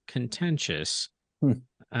contentious. I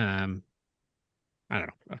don't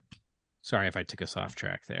know. Sorry if I took us off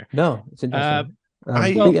track there. No, it's interesting.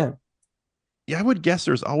 I would guess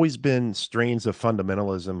there's always been strains of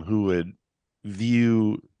fundamentalism who would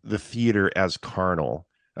view the theater as carnal.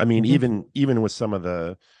 I mean, even with some of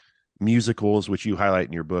the musicals which you highlight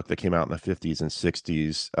in your book that came out in the 50s and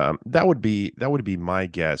 60s, that would be my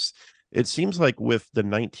guess. It seems like with the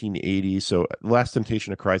 1980s, so Last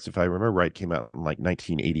Temptation of Christ, if I remember right, came out in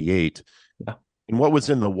 1988. Yeah. And what was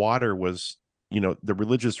in the water was, the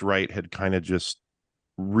religious right had kind of just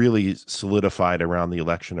really solidified around the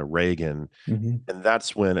election of Reagan. And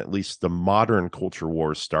that's when at least the modern culture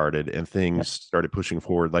wars started and things started pushing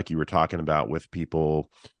forward, like you were talking about, with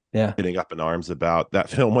people Yeah. getting up in arms about that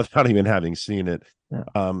film without even having seen it. Yeah.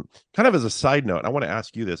 Kind of as a side note, I want to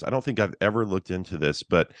ask you this. I don't think I've ever looked into this,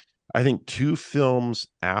 but I think 2 films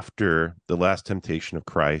after The Last Temptation of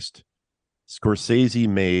Christ, Scorsese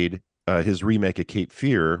made his remake of Cape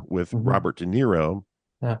Fear with Mhm. Robert De Niro.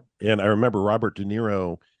 Yeah. And I remember Robert De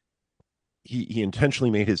Niro, he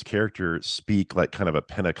intentionally made his character speak like kind of a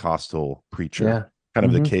Pentecostal preacher, Yeah. kind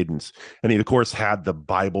of the Hmm. cadence. And he of course had the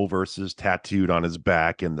Bible verses tattooed on his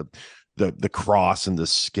back, and the cross and the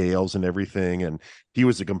scales and everything. And he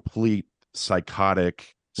was a complete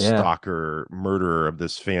psychotic Yeah. stalker, murderer of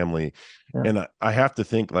this family. Yeah. And I have to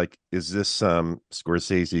think, like, is this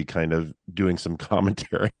Scorsese kind of doing some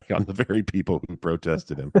commentary on the very people who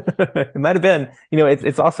protested him? It might have been.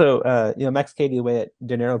 It's also Max Cady, the way that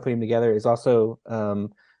De Niro put him together is also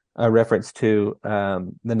a reference to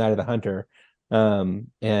the Night of the Hunter, and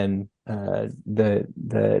the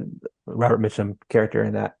Robert Mitchum character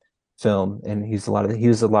in that film, and he used a lot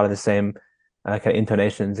of the same kind of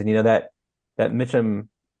intonations, and that Mitchum,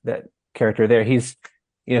 that character there, he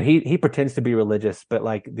pretends to be religious, but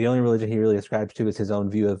like the only religion he really ascribes to is his own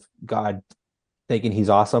view of God, thinking he's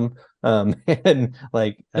awesome. And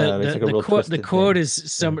like it's like a The real quote twisted thing.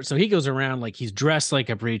 is Yeah. so he goes around like he's dressed like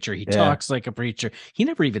a preacher, he Yeah. talks like a preacher, he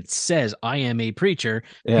never even says I am a preacher.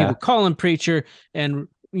 People Yeah. call him preacher, and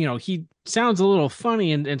he sounds a little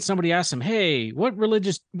funny, and somebody asks him, hey, what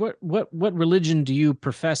religion do you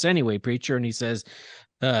profess anyway, preacher? And he says,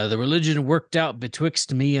 the religion worked out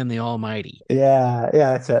betwixt me and the Almighty. Yeah.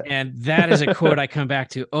 Yeah. That's it. And that is a quote I come back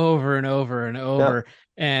to over and over and Yeah. over.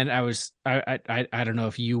 And I don't know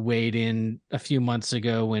if you weighed in a few months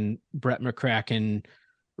ago when Brett McCracken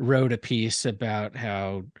wrote a piece about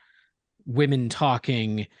how women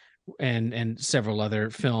talking and several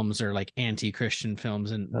other films are like anti-Christian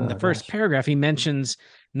films. And in the Oh first gosh. paragraph, he mentions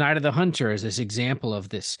Night of the Hunter as this example of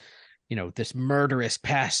this, this murderous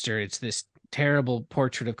pastor. It's this terrible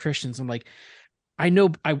portrait of Christians. I'm like, I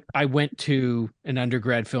know I went to an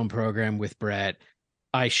undergrad film program with Brett.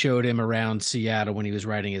 I showed him around Seattle when he was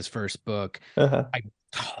writing his first book. Uh-huh. I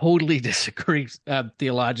totally disagree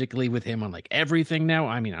theologically with him on like everything now.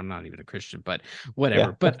 I mean, I'm not even a Christian, but whatever.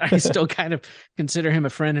 Yeah. But I still kind of consider him a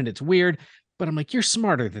friend, and it's weird. But I'm like, you're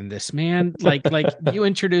smarter than this, man. Like you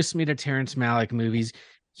introduced me to Terrence Malick movies.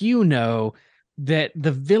 You know that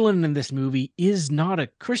the villain in this movie is not a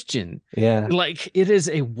Christian. Yeah. Like it is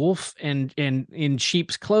a wolf and in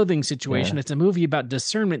sheep's clothing situation. Yeah. It's a movie about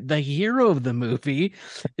discernment. The hero of the movie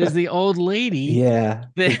is the old lady Yeah.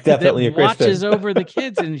 He's that definitely a watches Christian. over the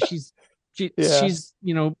kids, and Yeah. she's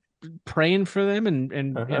praying for them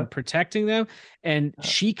and Uh-huh. protecting them, and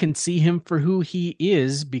she can see him for who he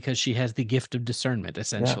is because she has the gift of discernment, Yeah.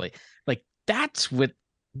 essentially. Like that's what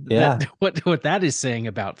Yeah. what that is saying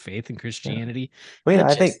about faith and Yeah. Christianity. Well,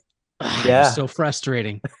 That I think, just it was yeah. so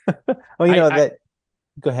frustrating. Well, I that.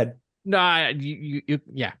 Go ahead. No,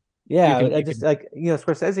 yeah, Yeah, I you just can. like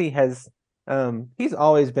Scorsese has he's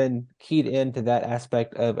always been keyed into that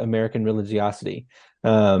aspect of American religiosity,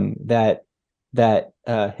 that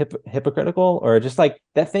hypocritical, or just like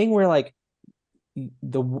that thing where like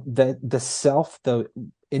the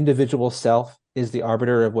individual self is the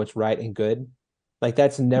arbiter of what's right and good. Like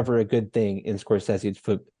that's never a good thing in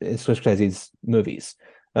Scorsese's movies.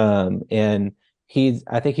 And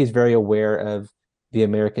I think he's very aware of the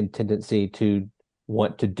American tendency to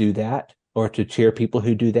want to do that, or to cheer people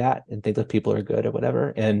who do that and think that people are good or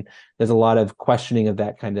whatever. And there's a lot of questioning of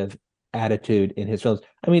that kind of attitude in his films.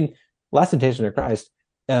 I mean, Last Temptation of Christ,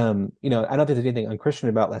 I don't think there's anything unchristian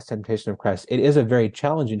about Last Temptation of Christ. It is a very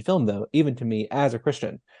challenging film, though, even to me as a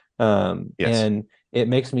Christian. Yes. And it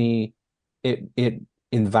makes me, it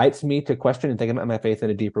invites me to question and think about my faith in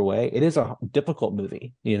a deeper way. It is a difficult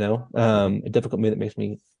movie, a difficult movie that makes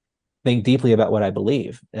me think deeply about what I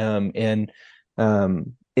believe. And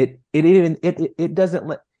it doesn't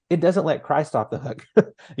let Christ off the hook.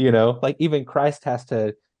 Like even Christ has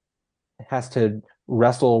to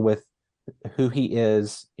wrestle with who he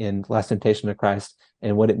is in Last Temptation of Christ,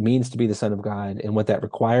 and what it means to be the Son of God, and what that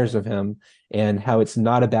requires of him, and how it's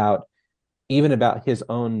not about his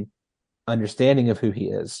own understanding of who he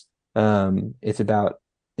is. It's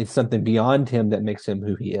something beyond him that makes him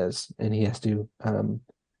who he is, and he has to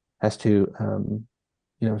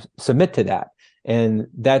submit to that. And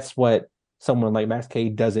that's what someone like Max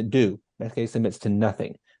Cady doesn't do. Max Cady submits to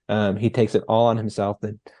nothing. He takes it all on himself.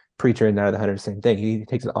 The preacher in Night of the Hunter, same thing. He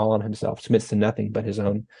takes it all on himself, submits to nothing but his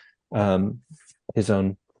own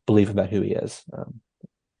belief about who he is.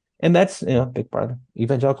 And that's a big part of the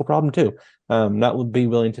evangelical problem too. Not be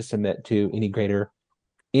willing to submit to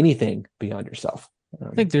anything beyond yourself.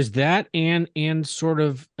 I think there's that and sort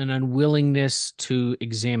of an unwillingness to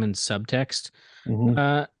examine subtext.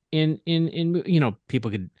 Mhm. In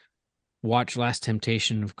people could watch Last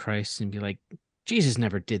Temptation of Christ and be like, Jesus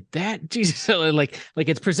never did that. Jesus like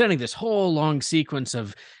it's presenting this whole long sequence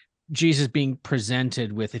of Jesus being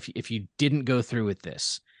presented with, if you didn't go through with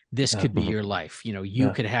this Yeah. could be your life. You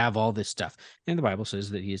Yeah. could have all this stuff. And the Bible says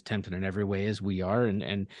that he is tempted in every way as we are,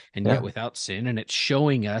 and Yeah. yet without sin. And it's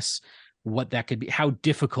showing us what that could be, how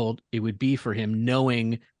difficult it would be for him,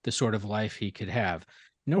 knowing the sort of life he could have.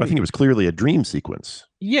 I think it was clearly a dream sequence.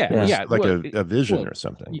 Yeah. Like a vision or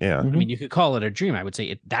something. Yeah. I mean, you could call it a dream. I would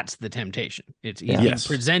say that's the temptation. He's being Yes,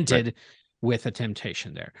 presented with a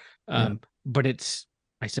temptation there. Yeah. But it's,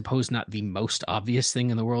 I suppose, not the most obvious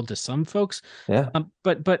thing in the world to some folks. Yeah.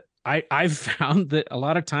 But I've found that a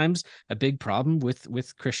lot of times a big problem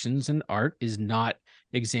with Christians and art is not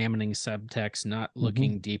examining subtext, not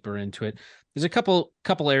looking deeper into it. There's a couple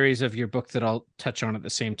areas of your book that I'll touch on at the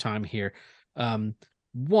same time here.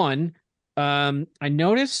 One, I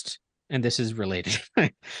noticed, and this is related,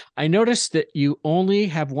 I noticed that you only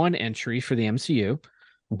have one entry for the MCU.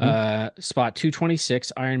 Spot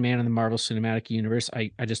 226, Iron Man in the Marvel Cinematic Universe.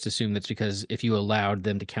 I just assume that's because if you allowed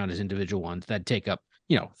them to count as individual ones, that'd take up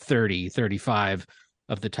 30, 35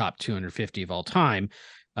 of the top 250 of all time.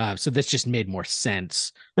 So this just made more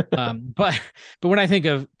sense. But when I think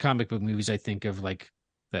of comic book movies, I think of like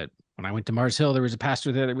that. When I went to Mars Hill, there was a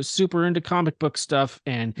pastor there that was super into comic book stuff,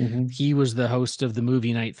 and he was the host of the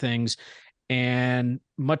movie night things. And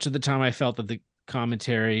much of the time, I felt that the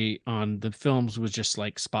commentary on the films was just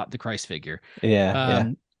like spot the Christ figure,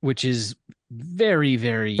 which is very,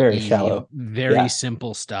 very easy, shallow, very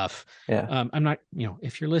simple stuff. Yeah. I'm not,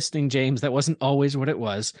 if you're listening, James, that wasn't always what it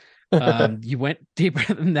was. You went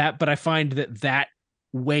deeper than that, but I find that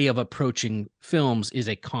way of approaching films is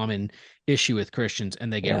a common issue with Christians,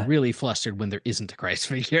 and they get really flustered when there isn't a Christ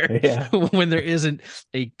figure, when there isn't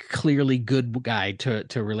a clearly good guy to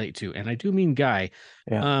relate to. And I do mean guy.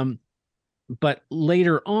 But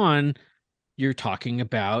later on, you're talking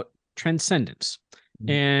about transcendence.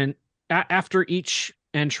 And after each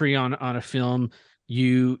entry on a film,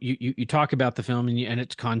 you talk about the film and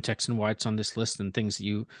its context and why it's on this list and things that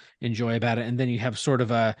you enjoy about it. And then you have sort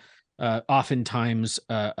of oftentimes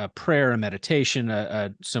a prayer, a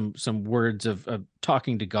meditation, some words of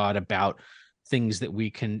talking to God about things that we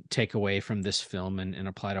can take away from this film and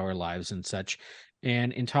apply to our lives and such.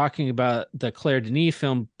 And in talking about the Claire Denis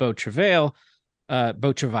film, Beau Travail, I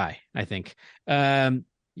think,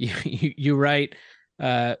 you write,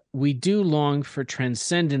 we do long for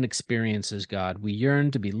transcendent experiences, God. We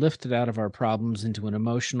yearn to be lifted out of our problems into an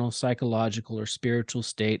emotional, psychological, or spiritual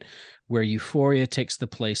state where euphoria takes the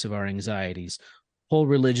place of our anxieties. Whole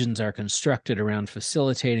religions are constructed around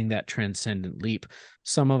facilitating that transcendent leap.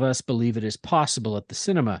 Some of us believe it is possible at the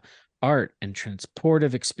cinema. Art and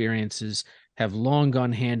transportive experiences have long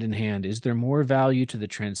gone hand in hand. Is there more value to the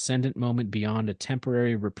transcendent moment beyond a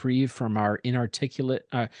temporary reprieve from our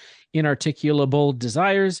inarticulable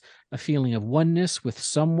desires, a feeling of oneness with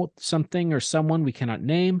something or someone we cannot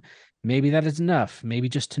name? Maybe that is enough. Maybe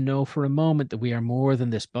just to know for a moment that we are more than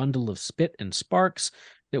this bundle of spit and sparks,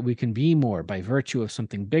 that we can be more by virtue of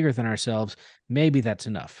something bigger than ourselves. Maybe that's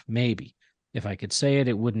enough. Maybe. If I could say it,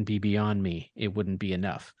 it wouldn't be beyond me. It wouldn't be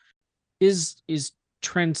enough. Is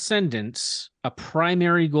transcendence a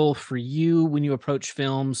primary goal for you when you approach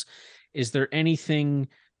films? Is there anything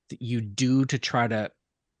that you do to try to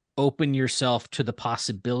open yourself to the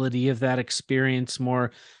possibility of that experience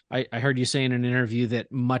more? I heard you say in an interview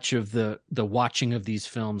that much of the watching of these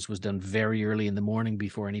films was done very early in the morning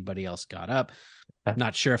before anybody else got up.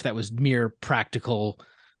 Not sure if that was mere practical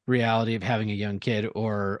reality of having a young kid,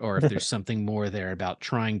 or if there's something more there about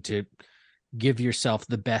trying to give yourself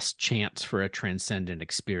the best chance for a transcendent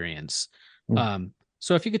experience.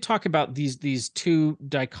 So if you could talk about these two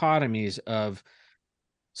dichotomies of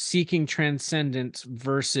seeking transcendence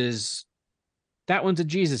versus that one's a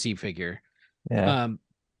Jesus-y figure.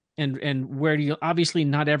 And where do you, obviously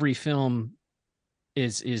not every film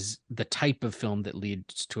is the type of film that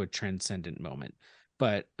leads to a transcendent moment.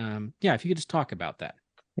 But if you could just talk about that.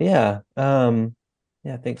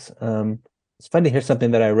 Thanks. It's fun to hear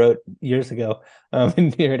something that I wrote years ago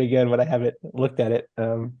and hear it again when I haven't looked at it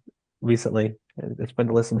recently. It's fun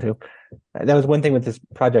to listen to. That was one thing with this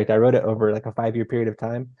project. I wrote it over like a 5-year period of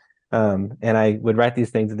time. And I would write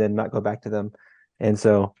these things and then not go back to them. And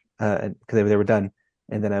so, because they were done.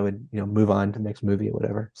 And then I would, move on to the next movie or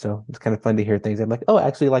whatever. So it's kind of fun to hear things. I'm like, oh, I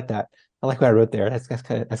actually like that. I like what I wrote there. That's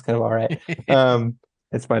kind of all right.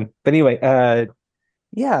 It's fun. But anyway, I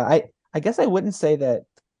guess I wouldn't say that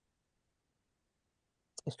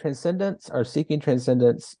is transcendence or seeking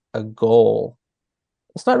transcendence a goal?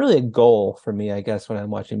 It's not really a goal for me, I guess, when I'm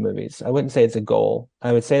watching movies. I wouldn't say it's a goal.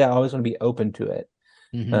 I would say that I always want to be open to it.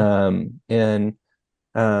 Hmm. And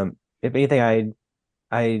if anything,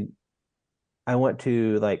 I I want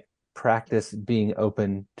to like practice being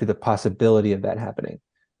open to the possibility of that happening.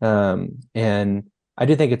 And I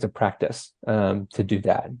do think it's a practice to do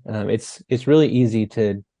that. It's really easy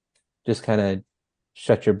to just kind of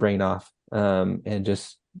shut your brain off and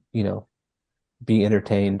just, you know, be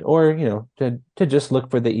entertained, or, you know, to just look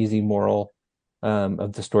for the easy moral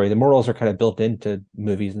of the story. The morals are kind of built into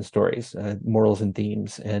movies and stories, morals and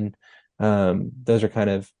themes, and those are kind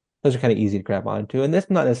of easy to grab onto. And that's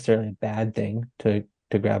not necessarily a bad thing to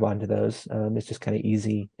grab onto those. It's just kind of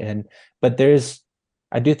easy. But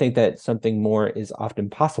I do think that something more is often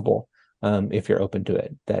possible if you're open to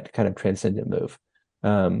it. That kind of transcendent move.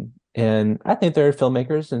 And I think there are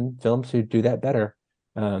filmmakers and films who do that better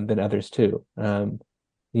than others too.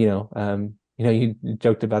 You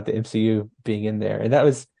joked about the MCU being in there, and that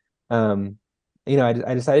was,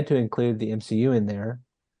 I decided to include the MCU in there,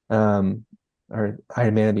 um, or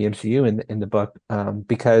Iron Man and the MCU in the book,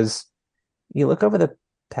 because you look over the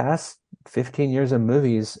past 15 years of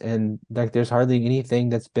movies, and like there's hardly anything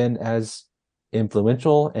that's been as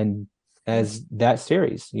influential and as that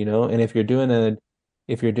series, you know. And if you're doing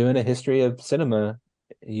a history of cinema,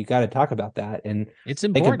 you got to talk about that and It's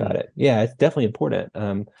think about important. it. Yeah, it's definitely important.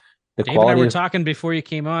 The Dave and I quality were of talking before you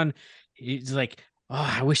came on. He's like, "Oh,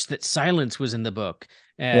 I wish that silence was in the book."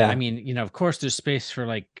 I yeah. mean, of course, there's space for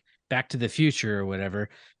like Back to the Future or whatever.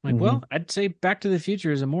 I'm like, Hmm. well, I'd say Back to the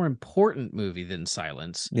Future is a more important movie than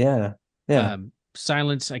Silence. Yeah. Yeah.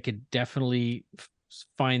 Silence, I could definitely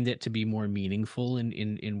find it to be more meaningful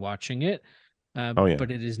in watching it, Oh yeah.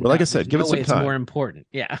 but it is Well, like I not. said, There's give no it way some it's more time. important.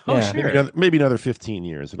 Yeah. Oh, Yeah. sure. Maybe another 15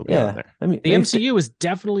 years it'll be on Yeah. there. I mean, The MCU is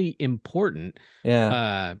definitely important. yeah.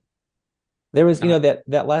 Uh, There was, uh,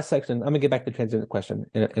 that last section. I'm gonna get back to the transient question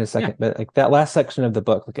in a yeah. second, but like that last section of the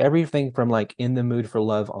book, like everything from like In the Mood for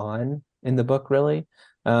Love on in the book, really,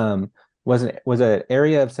 um, was an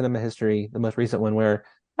area of cinema history, the most recent one, where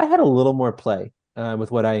I had a little more play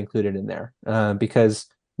with what I included in there, because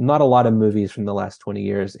not a lot of movies from the last 20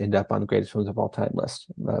 years end up on the greatest films of all time list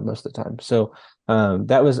most of the time. So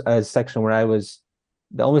that was a section where I was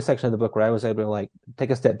the only section of the book where I was able to like take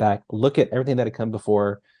a step back, look at everything that had come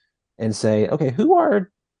before and say, okay, who are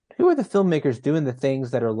the filmmakers doing the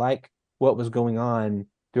things that are like what was going on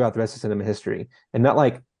throughout the rest of cinema history, and not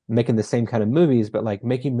like making the same kind of movies, but like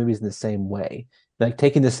making movies in the same way, like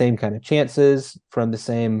taking the same kind of chances from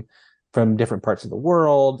different parts of the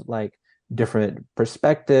world, like different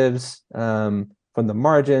perspectives, from the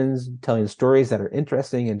margins, telling stories that are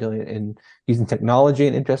interesting and doing and using technology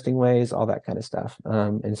in interesting ways, all that kind of stuff.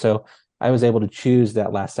 And so I was able to choose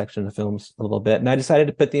that last section of films a little bit, and I decided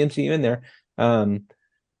to put the MCU in there,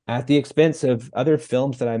 at the expense of other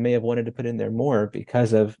films that I may have wanted to put in there more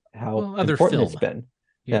because of how Well, other important it's film. been.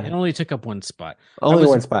 Yeah, it Yeah, only took up one spot. I only was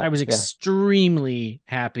one I spot. was Yeah. extremely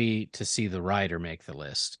happy to see The Rider make the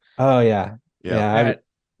list. Oh yeah, Yeah. yeah.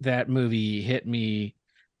 That movie hit me.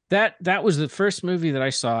 That was the first movie that I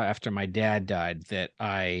saw after my dad died that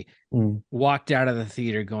I Mm, walked out of the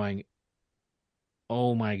theater going,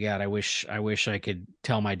 "Oh my God, I wish I could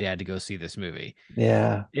tell my dad to go see this movie."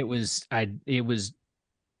 yeah, It was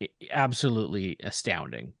absolutely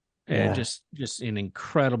astounding. yeah. Just an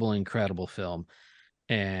incredible film,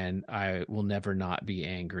 and I will never not be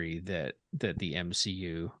angry that the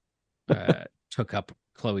MCU took up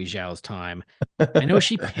Chloe Zhao's time. I know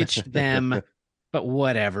she pitched them, but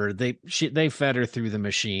whatever. They fed her through the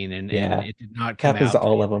machine, and Yeah. it did not come Happens to out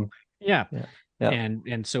all the of them. yeah. Yeah, yeah,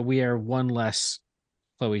 And so we are one less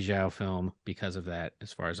Chloe Zhao film because of that,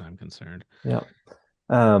 as far as I'm concerned. yeah.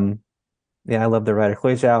 Um, yeah, I love the writer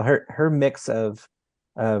Chloe Zhao. Her mix of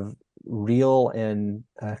real and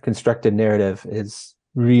constructed narrative is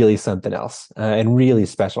really something else, and really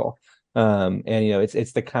special. And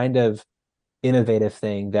it's the kind of innovative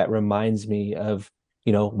thing that reminds me of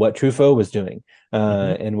what Truffaut was doing,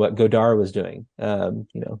 Mhm. and what Godard was doing,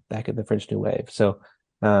 back in the French New Wave. So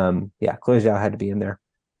yeah, Chloe Zhao had to be in there.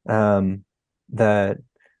 Um, the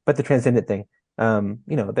but the transcendent thing, there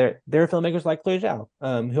are filmmakers like Chloe Zhao,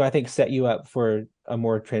 who I think set you up for a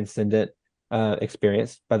more transcendent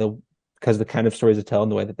experience because of the kind of stories they tell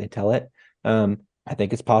and the way that they tell it. I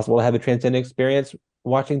think it's possible to have a transcendent experience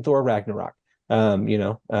watching Thor Ragnarok,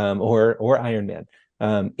 or Iron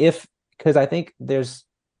Man. If Because I think there's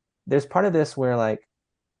part of this where like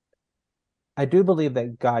I do believe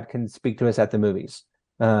that God can speak to us at the movies.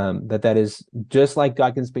 That is just like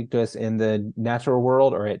God can speak to us in the natural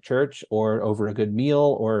world or at church or over a good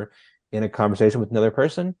meal or in a conversation with another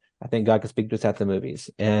person. I think God can speak to us at the movies.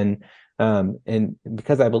 And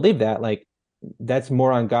because I believe that, like, that's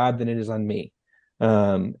more on God than it is on me.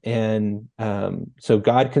 So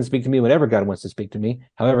God can speak to me whenever God wants to speak to me,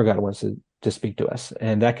 however God wants to speak to us.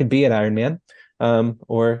 And that could be at Iron Man,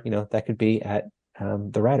 or, that could be at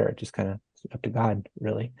the writer. It just kind of up to God,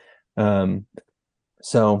 really. Um,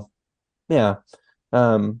 so yeah. So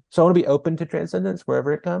I want to be open to transcendence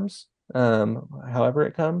wherever it comes, however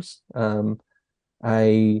it comes.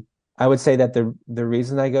 I I would say that the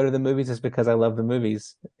reason I go to the movies is because I love the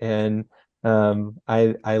movies, and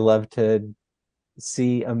I love to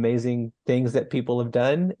see amazing things that people have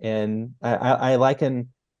done, and I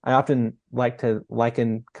often like to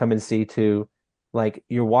liken come and see to, like,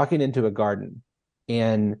 you're walking into a garden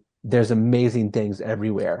and there's amazing things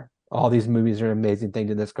everywhere. All these movies are amazing things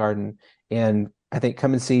in this garden, and I think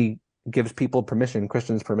come and see gives people permission,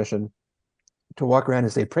 Christians permission, to walk around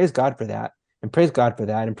and say praise God for that, and praise God for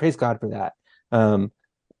that, and praise God for that, um,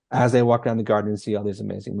 as they walk around the garden and see all these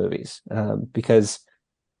amazing movies, because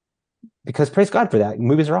praise God for that.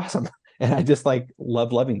 Movies are awesome, and I just like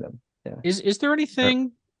loving them. Yeah. Is there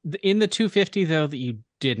anything in the 250 though that you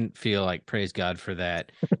didn't feel like praise God for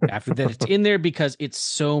that after that it's in there because it's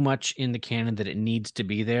so much in the canon that it needs to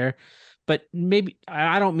be there? But maybe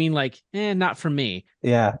I don't mean like, not for me.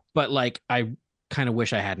 Yeah. But like I kind of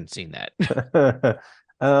wish I hadn't seen that.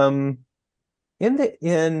 um in the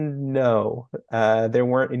end, no, there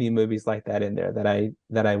weren't any movies like that in there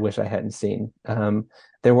that I wish I hadn't seen.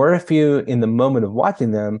 There were a few in the moment of watching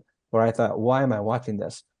them where I thought, why am I watching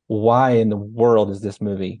this? Why in the world is this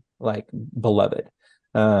movie like beloved?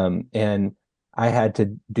 And I had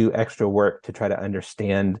to do extra work to try to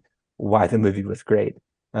understand why the movie was great.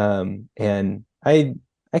 And I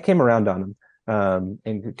came around on them,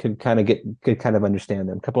 and could kind of understand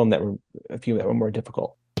them. A few that were more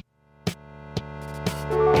difficult.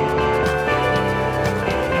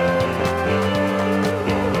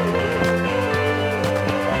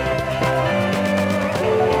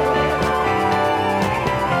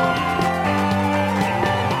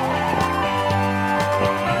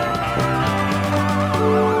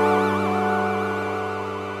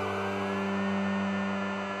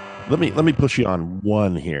 Let me push you on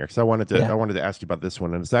one here because Yeah. I wanted to ask you about this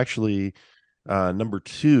one, and it's actually number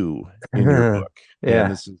 2 in your book, and Yeah.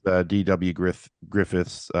 this is D.W.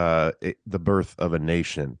 Griffith's The Birth of a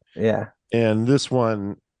Nation. Yeah. And this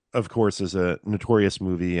one, of course, is a notorious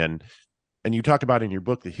movie, and you talk about in your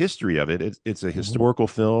book the history of it. It's a historical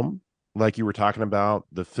film, like you were talking about.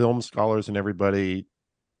 The film scholars and everybody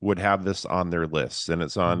would have this on their lists, and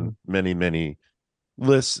it's on many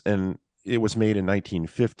lists. And it was made in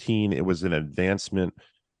 1915. It was an advancement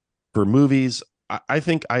for movies. I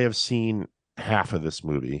think I have seen half of this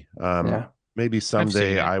movie. Yeah. Maybe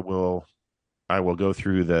someday it. I will go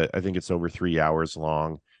through I think it's over 3 hours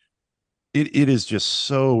long. It is just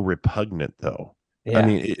so repugnant, though. I Yeah.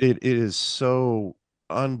 mean, it is so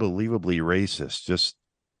unbelievably racist, just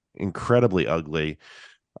incredibly ugly.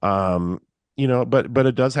 But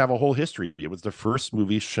it does have a whole history. It was the first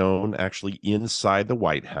movie shown actually inside the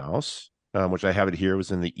White House, which I have it here. It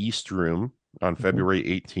was in the East Room on February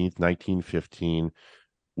 18th, 1915.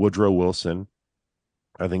 Woodrow Wilson,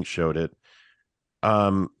 I think, showed it.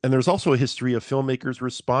 And there's also a history of filmmakers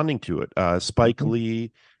responding to it. Spike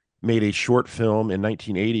Lee made a short film in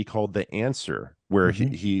 1980 called The Answer, where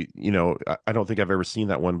he I don't think I've ever seen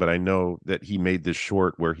that one, but I know that he made this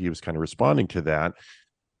short where he was kind of responding to that.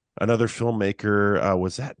 Another filmmaker,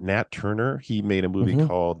 was that Nat Turner? He made a movie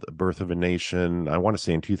called Birth of a Nation, I want to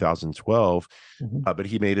say in 2012, but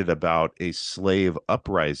he made it about a slave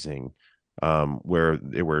uprising, where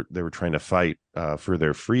they were trying to fight for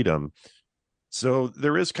their freedom. So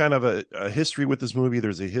there is kind of a history with this movie.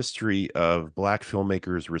 There's a history of Black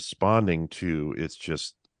filmmakers responding to its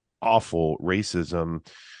just awful racism.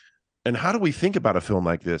 And how do we think about a film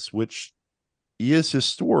like this, which is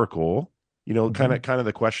historical? Kind of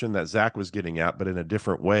the question that Zach was getting at, but in a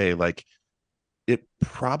different way. Like, it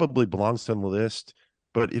probably belongs on the list,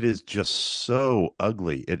 but it is just so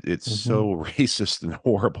ugly. It's so racist and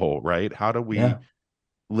horrible, right? How do we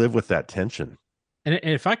live with that tension? And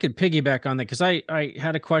if I could piggyback on that, because I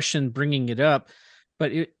had a question bringing it up,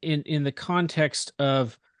 but in the context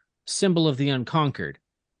of Symbol of the Unconquered,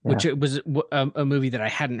 which it was a movie that I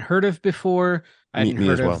hadn't heard of before. I hadn't Me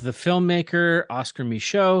heard as well. of the filmmaker, Oscar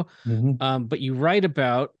Micheaux. But you write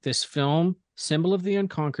about this film, Symbol of the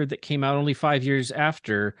Unconquered, that came out only 5 years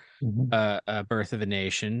after Birth of a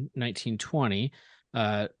Nation, 1920.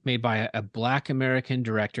 made by a Black American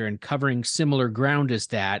director and covering similar ground as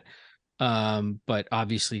that, but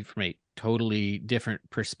obviously from a totally different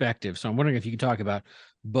perspective. So I'm wondering if you could talk about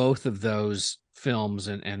both of those films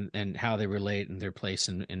and how they relate and their place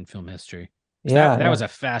in film history. That was a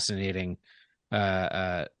fascinating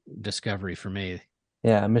discovery for me.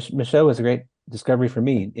 Yeah, Michaud was a great discovery for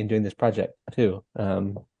me in doing this project too.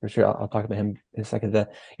 For sure, I'll talk about him in a second.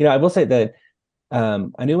 I will say that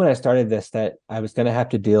I knew when I started this that I was going to have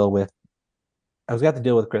to deal with. I was going to have to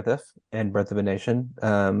deal with Griffith and Birth of a Nation.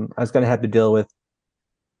 I was going to have to deal with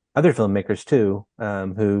other filmmakers too,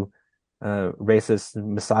 who racist,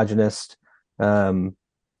 misogynist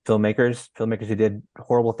filmmakers who did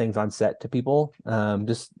horrible things on set to people.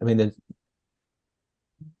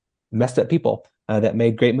 Messed up people that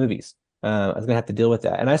made great movies. I was gonna have to deal with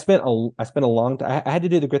that, and I spent a long time. I had to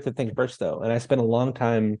do the Griffith thing first though, and I spent a long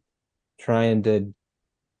time trying to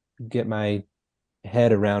get my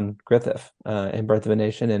head around Griffith and Birth of a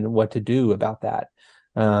Nation and what to do about that.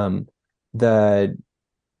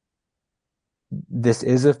 This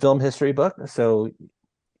is a film history book, so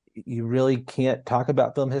you really can't talk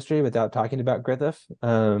about film history without talking about Griffith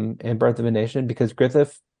and Birth of a Nation, because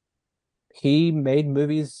Griffith, he made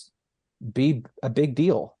movies be a big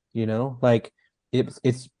deal, like it's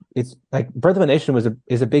like Birth of a Nation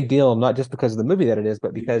is a big deal, not just because of the movie that it is,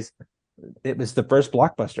 but because it was the first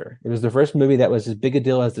blockbuster. It was the first movie that was as big a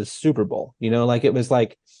deal as the Super Bowl. Like it was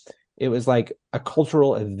like a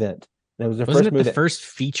cultural event. And it was Wasn't it the first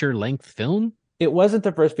feature length film? It wasn't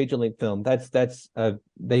the first feature length film. That's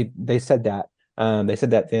they said that. They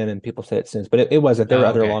said that then, and people said it since, but it wasn't. There were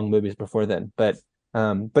other long movies before then, but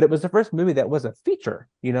it was the first movie that was a feature,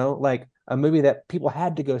 like a movie that people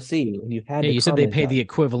had to go see, and you had to. You said they paid the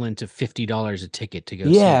equivalent of $50 a ticket to go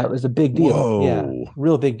see. Yeah, it was a big deal. Whoa. Yeah,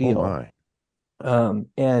 real big deal. Oh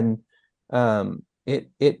my.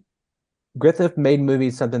 It Griffith made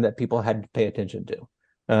movies something that people had to pay attention to.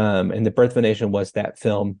 And The Birth of a Nation was that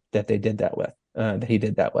film that they did that with, that he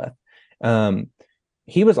did that with.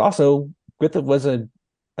 Griffith was an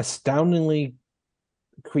astoundingly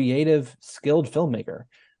creative, skilled filmmaker.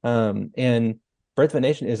 And Birth of a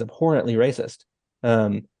Nation is abhorrently racist.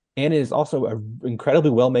 And it is also an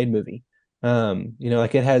incredibly well-made movie.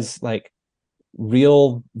 Like it has like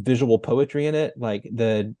real visual poetry in it. Like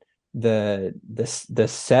the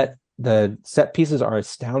set pieces are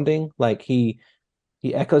astounding. Like he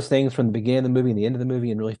echoes things from the beginning of the movie and the end of the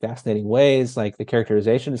movie in really fascinating ways. Like the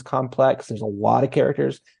characterization is complex. There's a lot of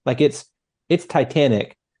characters. Like it's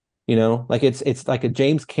Titanic, like it's like a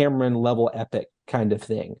James Cameron level epic kind of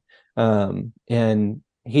thing. And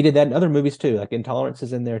he did that in other movies too. Like Intolerance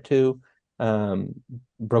is in there too.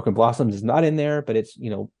 Broken Blossoms is not in there, but it's,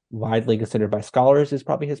 widely considered by scholars is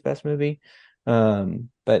probably his best movie.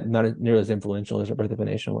 But not nearly as influential as A Birth of a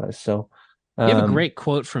Nation was. So you have a great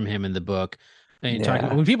quote from him in the book. And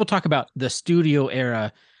when people talk about the studio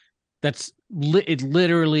era, it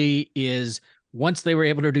literally is, once they were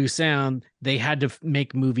able to do sound, they had to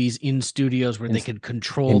make movies in studios where they could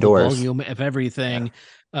control indoors. The volume of everything,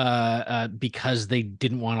 because they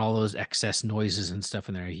didn't want all those excess noises and stuff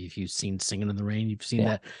in there. If you've seen Singing in the Rain, you've seen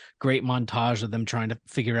that great montage of them trying to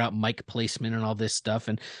figure out mic placement and all this stuff.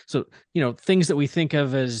 And so, things that we think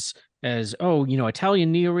of as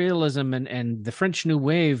Italian neorealism and the French New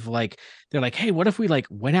Wave, like they're like, hey, what if we like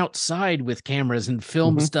went outside with cameras and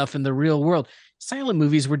filmed stuff in the real world? Silent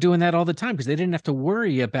movies were doing that all the time because they didn't have to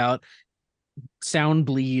worry about sound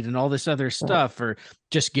bleed and all this other stuff, or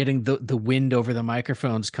just getting the wind over the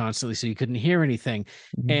microphones constantly so you couldn't hear anything.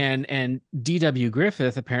 And D.W.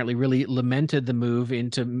 Griffith apparently really lamented the move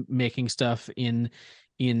into making stuff in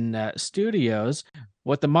studios.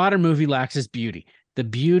 What the modern movie lacks is beauty. The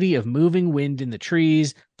beauty of moving wind in the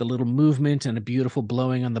trees, the little movement and a beautiful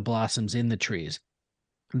blowing on the blossoms in the trees.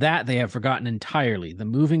 That they have forgotten entirely. The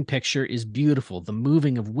moving picture is beautiful. The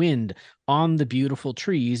moving of wind on the beautiful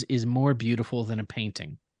trees is more beautiful than a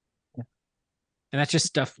painting. And that's just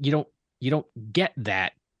stuff you don't get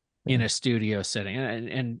that in a studio setting.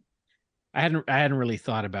 And I hadn't really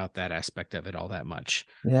thought about that aspect of it all that much.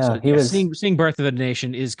 Yeah, so, seeing Birth of a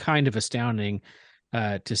Nation is kind of astounding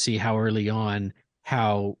to see how early on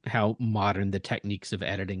how modern the techniques of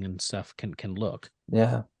editing and stuff can look.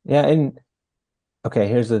 Yeah. And okay,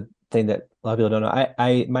 here's the thing that a lot of people don't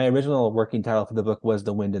know. My original working title for the book was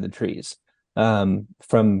The Wind in the Trees, from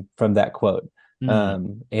that quote.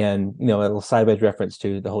 And a little sideways reference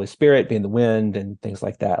to the Holy Spirit being the wind and things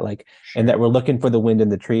like that. Like, and that we're looking for the wind in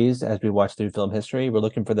the trees as we watch through film history. We're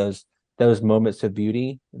looking for those moments of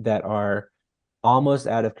beauty that are almost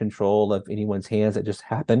out of control of anyone's hands, that just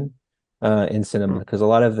happen in cinema. Because a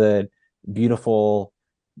lot of the beautiful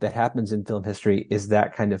that happens in film history is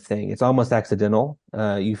that kind of thing. It's almost accidental.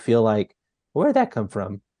 You feel like, where did that come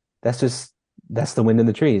from? That's just that's the wind in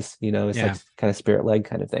the trees. It's like Yeah. kind of spirit led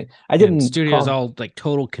kind of thing. I And didn't studios call. all like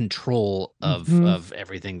total control Mhm. of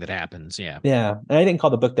everything that happens. Yeah. Yeah, and I didn't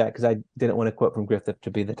call the book that because I didn't want to quote from Griffith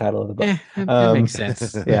to be the title of the book. It makes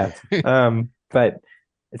sense. Yeah, but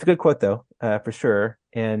it's a good quote though, for sure.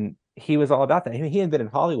 And he was all about that. He invented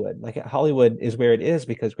Hollywood. Like Hollywood is where it is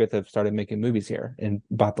because Griffith started making movies here and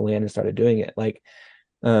bought the land and started doing it. Like,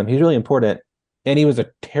 he's really important, and he was a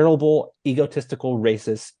terrible, egotistical,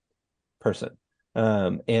 racist person.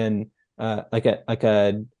 And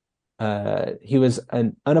he was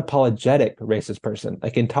an unapologetic racist person.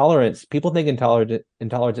 Like intolerance, people think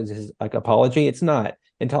intolerance is like apology. It's not.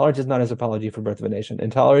 Intolerance is not his apology for Birth of a Nation.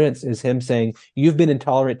 Intolerance is him saying, "You've been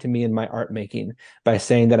intolerant to me in my art making by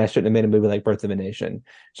saying that I shouldn't have made a movie like Birth of a Nation.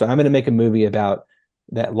 So I'm going to make a movie about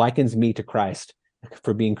that likens me to Christ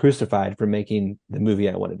for being crucified for making the movie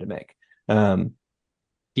I wanted to make." Um,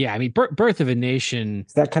 Yeah, I mean, Birth of a Nation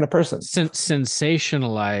it's that kind of person.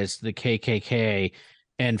 sensationalized the KKK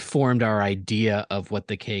and formed our idea of what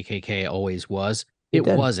the KKK always was. It It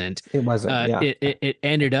did. wasn't. It wasn't. Yeah. It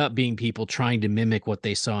ended up being people trying to mimic what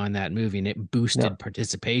they saw in that movie, and it Yeah. boosted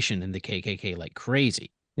participation in the KKK like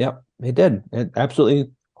crazy. Yep, it did. An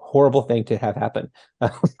absolutely horrible thing to have happen.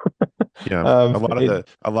 Yeah, It,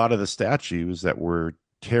 a lot of the statues that we're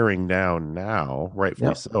tearing down now, rightfully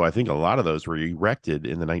yep. so. I think a lot of those were erected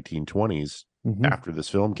in the 1920s Hmm. after this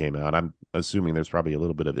film came out. I'm assuming there's probably a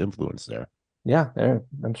little bit of influence there. Yeah,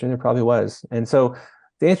 I'm sure there probably was. And so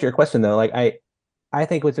to answer your question though, like I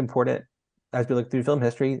think what's important as we look through film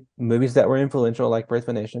history, movies that were influential like Birth of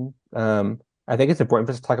a Nation, I think it's important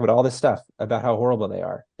for us to talk about all this stuff about how horrible they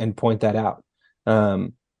are and point that out.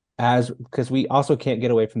 Um, as because we also can't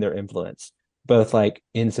get away from their influence, both like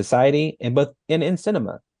in society and both in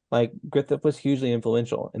cinema. Like Griffith was hugely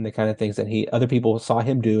influential in the kind of things that he other people saw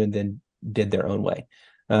him do and then did their own way.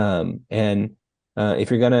 And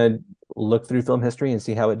if you're gonna look through film history and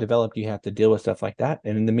see how it developed, you have to deal with stuff like that.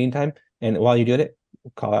 And in the meantime, and while you do it,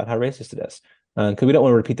 call out how racist it is, because we don't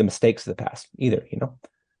want to repeat the mistakes of the past either.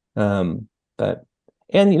 Um, but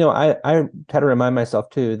and I try to remind myself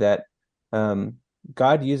too that um,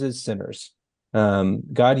 God uses sinners.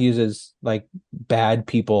 God uses like bad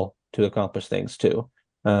people to accomplish things too.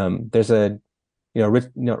 There's a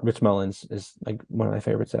Rich Mullins is like one of my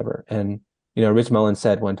favorites ever, and Rich Mullins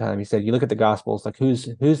said one time, he said, "You look at the Gospels, like who's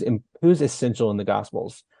essential in the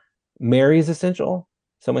Gospels? Mary is essential.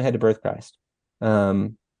 Someone had to birth Christ,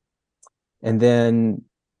 um, and then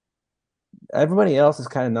everybody else is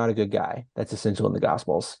kind of not a good guy. That's essential in the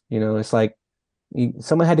Gospels. It's like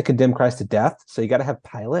someone had to condemn Christ to death, so you got to have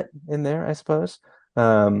Pilate in there, I suppose.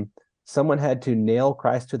 Um, Someone had to nail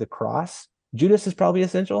Christ to the cross. Judas is probably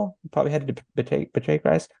essential. Probably had to betray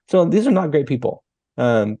Christ. So these are not great people,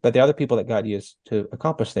 but they are the people that God used to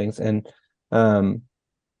accomplish things. And um,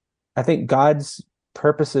 I think God's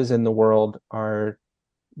purposes in the world are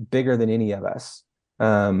bigger than any of us.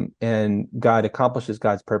 And God accomplishes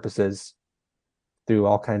God's purposes through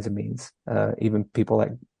all kinds of means, even people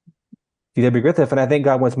like D.W. Griffith. And I think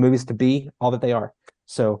God wants movies to be all that they are.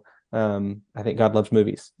 So I think God loves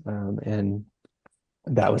movies. And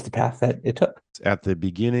that was the path that it took. At the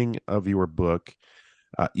beginning of your book,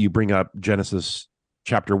 you bring up Genesis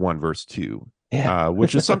chapter 1, verse 2, Yeah.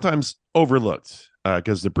 which is sometimes overlooked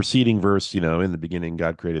because the preceding verse, in the beginning,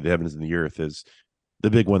 God created the heavens and the earth, is the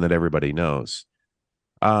big one that everybody knows.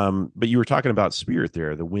 But you were talking about spirit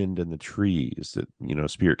there, the wind and the trees, that,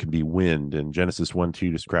 spirit can be wind. And Genesis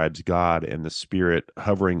 1-2 describes God and the spirit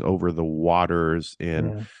hovering over the waters and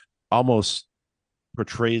Yeah. almost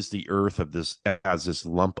portrays the earth as this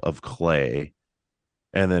lump of clay.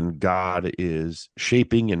 And then God is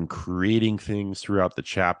shaping and creating things throughout the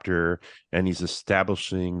chapter, and he's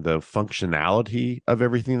establishing the functionality of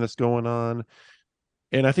everything that's going on.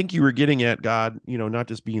 And I think you were getting at God, not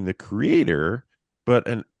just being the creator, but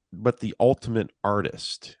the ultimate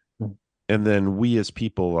artist. Mm. And then we as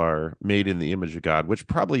people are made in the image of God, which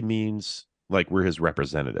probably means like we're his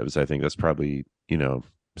representatives. I think that's probably,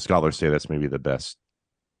 scholars say that's maybe the best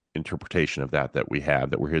interpretation of that we have,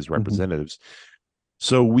 that we're his Mhm. representatives.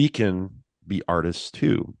 So we can be artists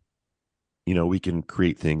too. We can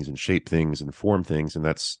create things and shape things and form things. And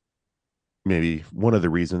that's maybe one of the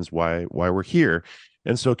reasons why we're here.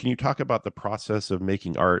 And so can you talk about the process of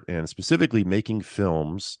making art and specifically making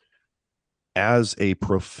films as a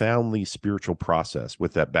profoundly spiritual process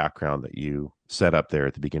with that background that you set up there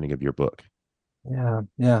at the beginning of your book? Yeah.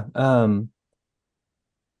 Yeah.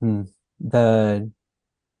 Hmm. The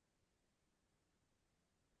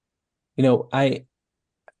I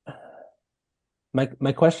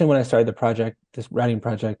my question when I started the project, this writing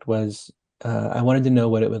project, was I wanted to know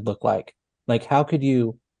what it would look like. Like,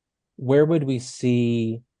 where would we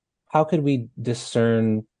see, how could we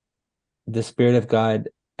discern the spirit of God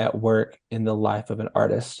at work in the life of an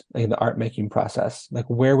artist, like in the art making process? Like,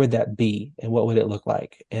 where would that be, and what would it look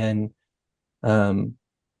like? And um,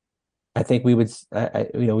 I think we would,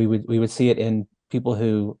 we would see it in people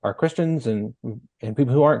who are Christians and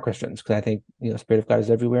people who aren't Christians, because I think Spirit of God is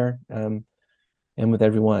everywhere, and with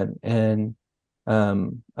everyone. And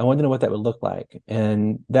I wanted to know what that would look like,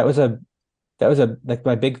 and that was a like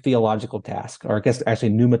my big theological task, or I guess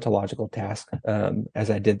actually pneumatological task,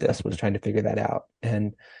 as I did this, was trying to figure that out.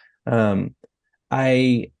 And um,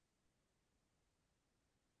 I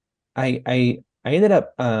I ended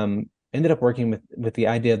up working with the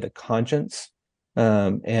idea of the conscience,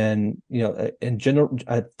 and in general,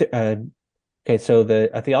 okay, so the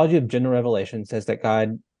a theology of general revelation says that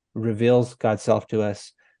God reveals God's self to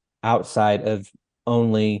us outside of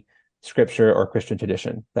only scripture or Christian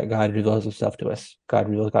tradition, that God reveals himself to us. God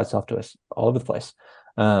reveals God's self to us all over the place.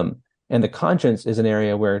 And the conscience is an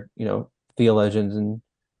area where, theologians and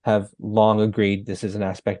have long agreed this is an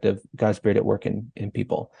aspect of God's spirit at work in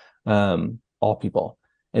people, all people.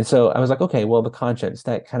 And so I was like, okay, well, the conscience,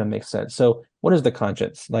 that kind of makes sense. So what is the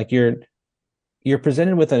conscience? Like, you're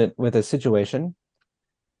presented with a situation.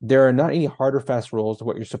 There are not any hard or fast rules to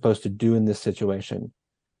what you're supposed to do in this situation.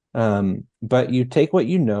 But you take what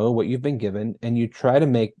you know, what you've been given, and you try to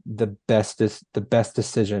make the best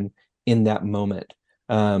decision in that moment,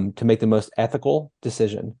 to make the most ethical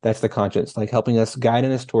decision. That's the conscience, like helping us,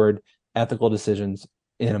 guiding us toward ethical decisions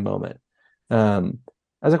in a moment. I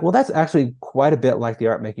was like, well, that's actually quite a bit like the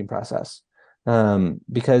art making process,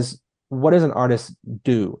 because what does an artist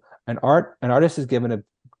do? An artist is given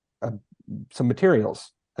a some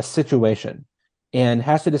materials, a situation, and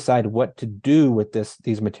has to decide what to do with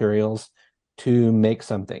these materials to make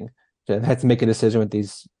something. So it has to make a decision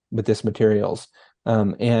with this materials,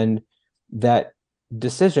 and that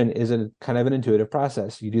decision is a kind of an intuitive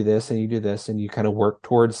process. You do this and you do this, and you kind of work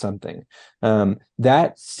towards something.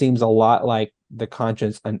 That seems a lot like the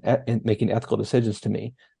conscience and making ethical decisions to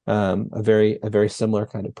me. A very similar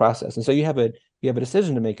kind of process. And so you have a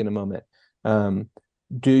decision to make in a moment. Um,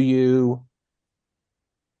 do you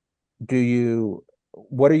do you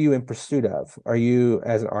what are you in pursuit of? Are you,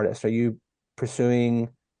 as an artist, are you pursuing,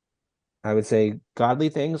 I would say, godly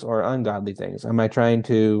things or ungodly things? Am I trying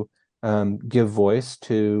to give voice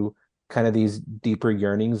to kind of these deeper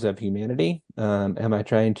yearnings of humanity? Am I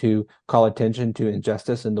trying to call attention to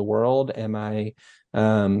injustice in the world? Am I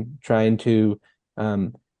trying to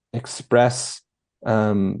um, express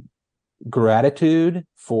um, gratitude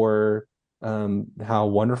for how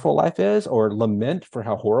wonderful life is, or lament for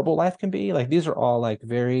how horrible life can be? Like, these are all like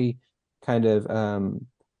very kind of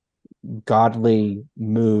godly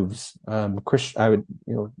moves, Christian, I would,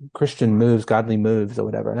 Christian moves, godly moves, or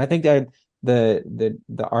whatever. And I think that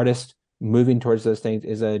the artist moving towards those things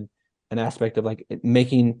is an aspect of like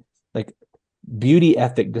making like beauty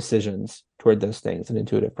ethic decisions toward those things, an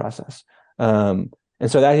intuitive process. And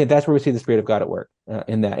so that's where we see the spirit of God at work,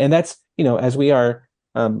 in that. And that's, as we are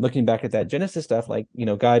looking back at that Genesis stuff, like,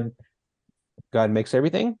 God makes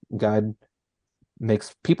everything. God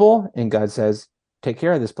makes people, and God says, take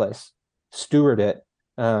care of this place, steward it,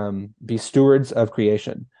 be stewards of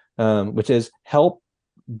creation, which is help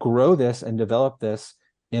grow this and develop this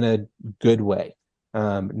in a good way,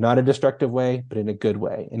 not a destructive way, but in a good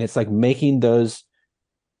way. And it's like making those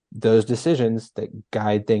decisions that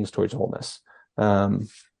guide things towards wholeness.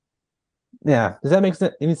 Yeah, does that make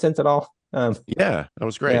any sense at all? Yeah, that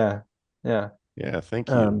was great. Yeah, yeah. Yeah, thank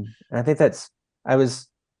you. And I think I was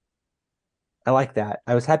I like that.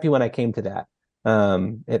 I was happy when I came to that.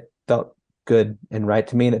 It felt good and right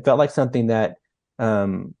to me, and it felt like something that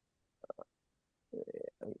um,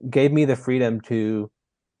 gave me the freedom to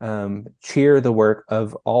cheer the work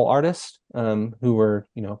of all artists who were,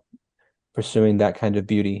 pursuing that kind of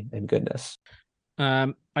beauty and goodness.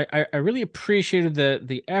 I really appreciated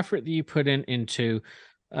the effort that you put into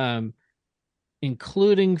um,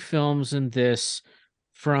 including films in this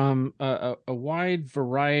from a wide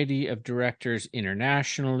variety of directors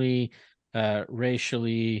internationally,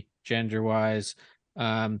 racially, gender wise.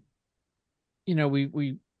 Um,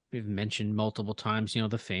 we've mentioned multiple times,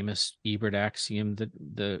 the famous Ebert axiom that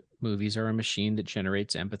the movies are a machine that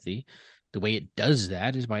generates empathy. The way it does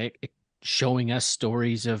that is by showing us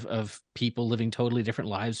stories of people living totally different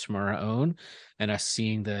lives from our own, and us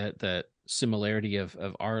seeing the similarity of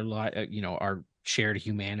our life, our shared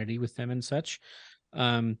humanity with them and such.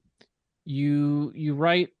 Um, you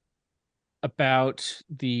write about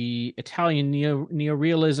the Italian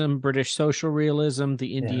neorealism, British social realism,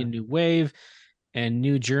 the Indian New Wave, and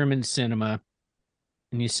New German cinema.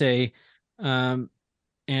 And you say, and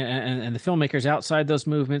the filmmakers outside those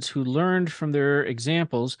movements who learned from their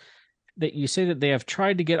examples, that you say that they have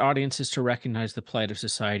tried to get audiences to recognize the plight of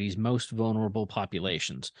society's most vulnerable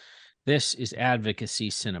populations. This is advocacy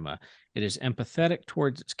cinema. It is empathetic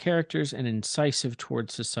towards its characters and incisive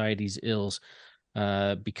towards society's ills,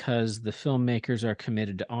 because the filmmakers are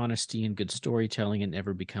committed to honesty and good storytelling and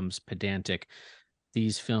never becomes pedantic.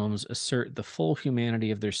 These films assert the full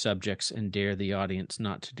humanity of their subjects and dare the audience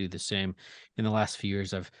not to do the same. In the last few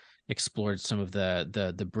years, I've explored some of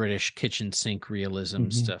the British kitchen sink realism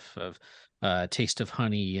stuff of Taste of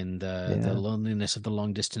Honey and the loneliness of the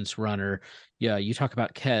long distance runner. Yeah, you talk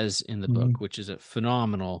about Kes in the book, which is a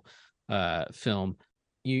phenomenal film.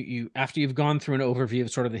 You after you've gone through an overview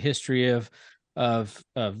of sort of the history of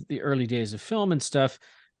the early days of film and stuff,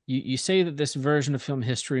 you say that this version of film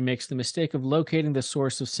history makes the mistake of locating the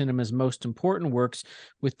source of cinema's most important works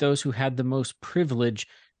with those who had the most privilege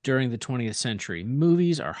during the 20th century.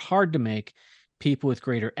 Movies are hard to make. People with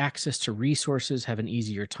greater access to resources have an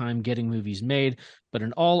easier time getting movies made, but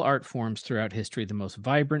in all art forms throughout history, the most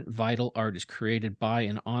vibrant, vital art is created by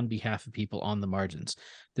and on behalf of people on the margins.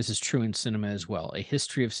 This is true in cinema as well. A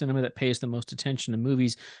history of cinema that pays the most attention to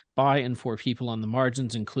movies by and for people on the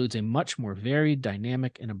margins includes a much more varied,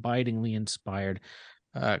 dynamic, and abidingly inspired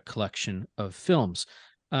collection of films.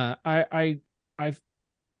 I've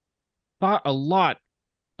thought a lot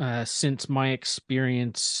since my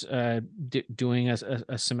experience doing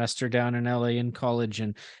a semester down in LA in college,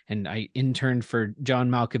 and I interned for John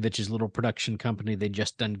Malkovich's little production company. They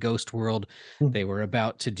just done Ghost World. They were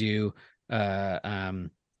about to do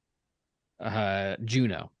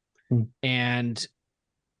Juno, and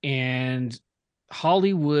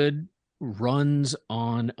Hollywood runs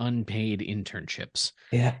on unpaid internships.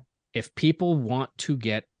 Yeah. If people want to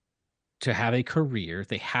get to have a career,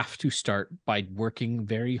 they have to start by working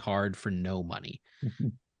very hard for no money,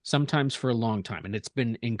 sometimes for a long time. And it's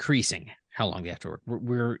been increasing how long they have to work.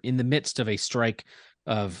 We're in the midst of a strike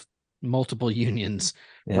of multiple unions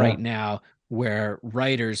right now, where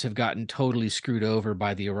writers have gotten totally screwed over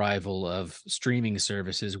by the arrival of streaming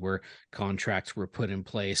services, where contracts were put in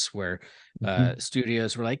place where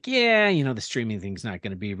studios were like, yeah, the streaming thing's not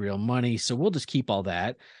going to be real money, so we'll just keep all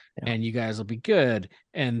that. And you guys will be good.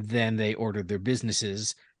 And then they ordered their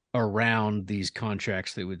businesses around these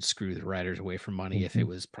contracts that would screw the writers away from money if it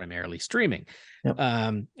was primarily streaming.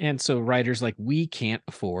 And so writers like, we can't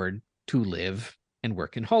afford to live and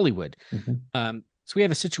work in Hollywood. So we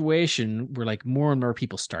have a situation where like more and more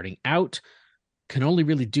people starting out can only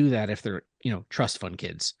really do that if they're, trust fund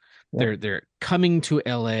kids. They're coming to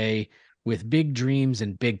LA with big dreams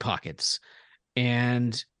and big pockets.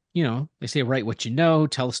 And they say, write what you know,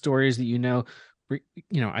 tell stories that you know.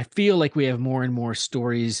 I feel like we have more and more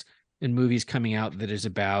stories and movies coming out that is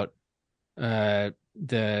about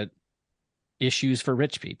the issues for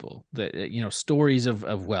rich people, the stories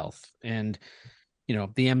of wealth, and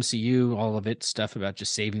the MCU, all of its stuff about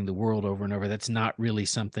just saving the world over and over. That's not really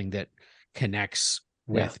something that connects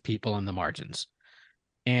with people on the margins.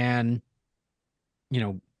 And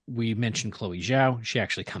we mentioned Chloe Zhao. She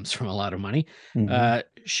actually comes from a lot of money.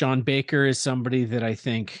 Sean Baker is somebody that I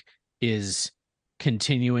think is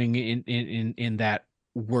continuing in that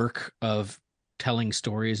work of telling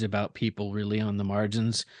stories about people really on the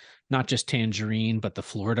margins. Not just Tangerine, but the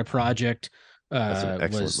Florida Project That's an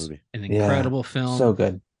excellent was movie. an incredible film. So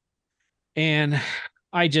good. And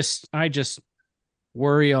I just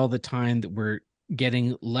worry all the time that we're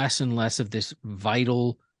getting less and less of this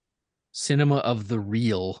vital cinema of the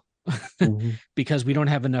real because we don't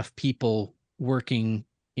have enough people working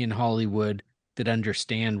in Hollywood that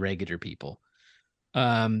understand regular people.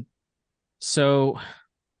 So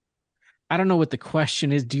I don't know what the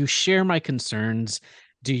question is. Do you share my concerns?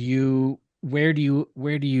 Where do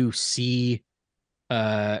you see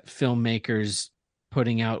filmmakers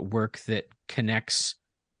putting out work that connects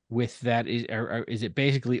with that? Is it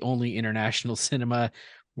basically only international cinema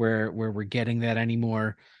where we're getting that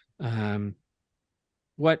anymore?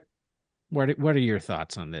 What are your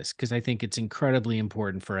thoughts on this? Because I think it's incredibly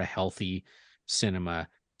important for a healthy cinema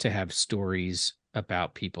to have stories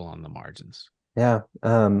about people on the margins. Yeah.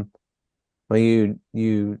 Well,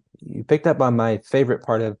 you picked up on my favorite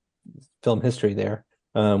part of film history there,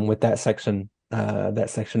 with that section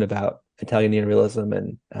about Italian neorealism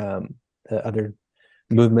and the other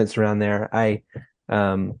movements around there. I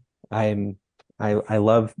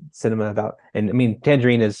love cinema about, and I mean,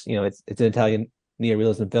 Tangerine is, it's an Italian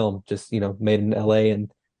neorealism film, just made in LA,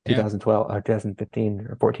 and Yeah. 2012 or 2015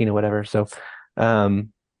 or 14 or whatever. So,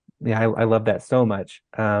 um, yeah, I love that so much.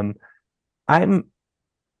 I'm I'm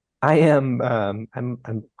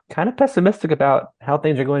kind of pessimistic about how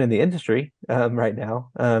things are going in the industry right now.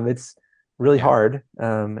 It's really Yeah. hard,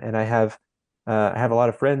 and I have a lot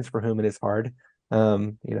of friends for whom it is hard.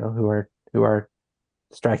 Who are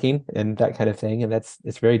striking and that kind of thing, and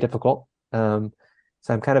it's very difficult. So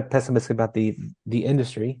I'm kind of pessimistic about the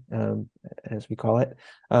industry, as we call it.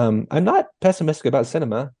 I'm not pessimistic about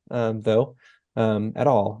cinema, though, at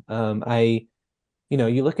all.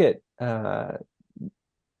 You look at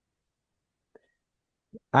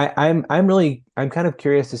I'm kind of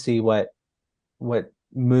curious to see what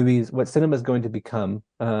cinema is going to become,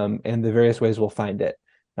 and the various ways we'll find it.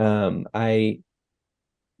 I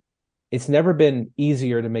It's never been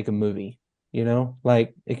easier to make a movie,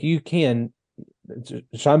 like if you can,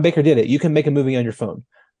 Sean Baker did it. You can make a movie on your phone,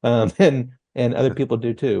 and other people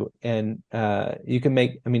do too. And you can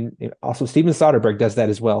make. I mean, also Steven Soderbergh does that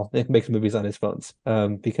as well. He makes movies on his phones,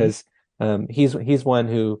 because he's one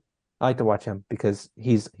who I like to watch him because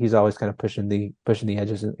he's always kind of pushing the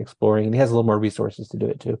edges and exploring, and he has a little more resources to do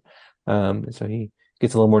it too. So he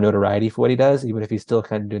gets a little more notoriety for what he does, even if he's still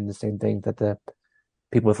kind of doing the same thing that the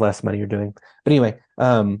people with less money are doing. But anyway,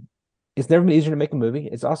 it's never been easier to make a movie.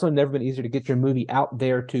 It's also never been easier to get your movie out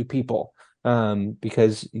there to people,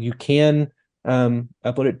 because you can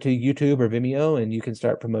upload it to YouTube or Vimeo, and you can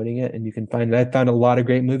start promoting it, and you can find. I found a lot of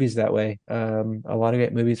great movies that way. A lot of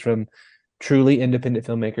great movies from truly independent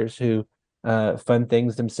filmmakers who fund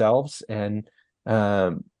things themselves and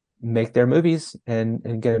make their movies and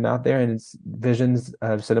get them out there. And it's visions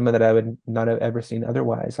of cinema that I would not have ever seen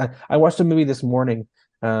otherwise. I watched a movie this morning.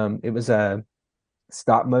 It was a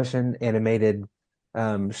stop motion animated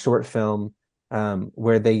short film,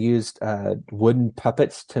 where they used wooden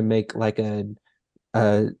puppets to make like a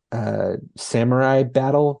samurai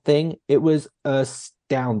battle thing. It was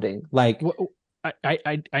astounding. Like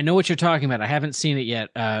I know what you're talking about. I haven't seen it yet.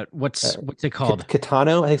 What's it called?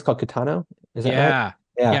 Kitano. I think it's called Kitano. Is that right? Yeah.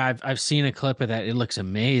 Yeah. Yeah, I've seen a clip of that. It looks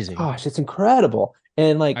amazing. Gosh, it's incredible.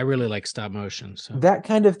 And I like really like stop motion. So that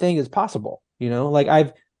kind of thing is possible, like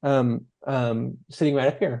I've sitting right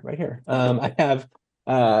up here, right here. Uh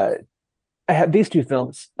I have these two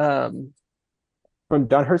films from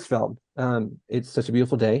Don Hertzfeldt. It's Such a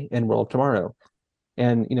Beautiful Day and World of Tomorrow.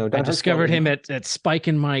 And I Don discovered Hertzfeldt him at Spike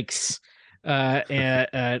and Mike's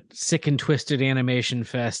Sick and Twisted Animation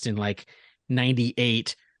Fest in like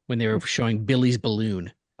 98 when they were showing Billy's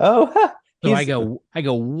Balloon. Oh, So I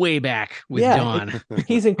go way back with Don.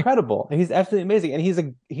 He's incredible. And he's absolutely amazing. And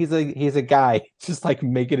he's a guy just like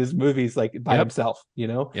making his movies like by himself,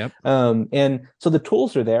 Yep. And so the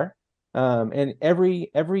tools are there. And every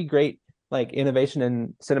great like innovation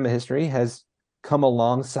in cinema history has come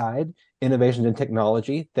alongside innovation in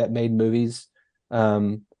technology that made movies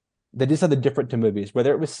that did something different to movies,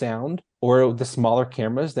 whether it was sound or the smaller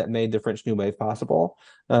cameras that made the French New Wave possible,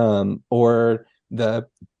 or the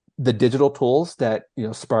digital tools that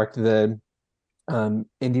sparked the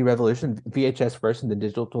indie revolution, VHS first and the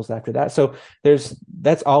digital tools after that. So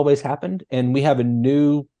that's always happened, and we have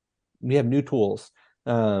new tools,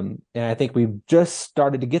 and I think we've just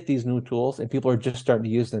started to get these new tools, and people are just starting to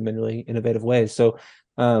use them in really innovative ways. So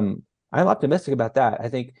I'm optimistic about that. I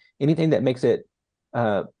think anything that makes it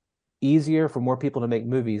easier for more people to make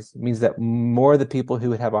movies means that more of the people who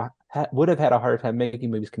would have had a harder time making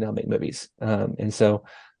movies can now make movies. And so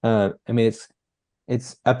I mean,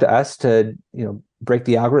 it's up to us to break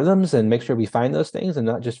the algorithms and make sure we find those things and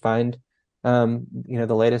not just find the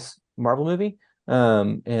latest Marvel movie,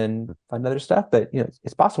 and find other stuff. But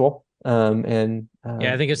it's possible. Yeah,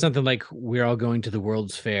 I think it's something like We're All Going to the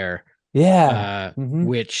World's Fair. Yeah.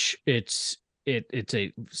 Which it's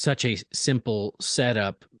such a simple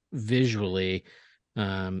setup visually.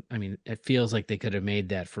 I mean, it feels like they could have made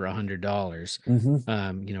that for $100.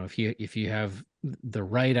 If you have the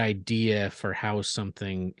right idea for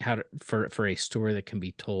for a story that can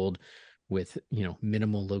be told with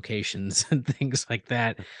minimal locations and things like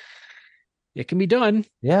that, it can be done.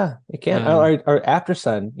 Yeah, it can. Or After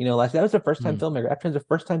Sun, like that was a first time filmmaker. After Sun's a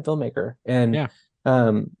first time filmmaker, and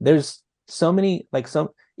there's so many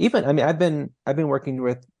even. I mean, I've been working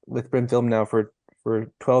with Brim Film now for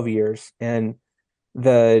 12 years, and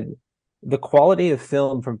the quality of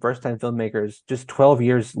film from first time filmmakers just 12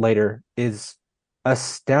 years later is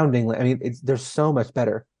astounding. I mean, they're so much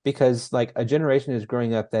better because like a generation is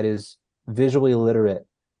growing up that is visually literate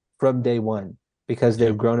from day one because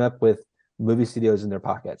they've grown up with movie studios in their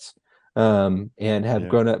pockets, and have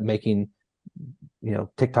grown up making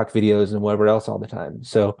TikTok videos and whatever else all the time.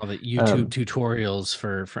 So All the YouTube tutorials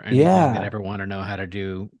for anything that yeah, ever want to know how to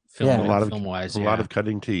do A yeah, lot of film wise. a lot Yeah. of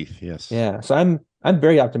cutting teeth. Yes. yeah. So I'm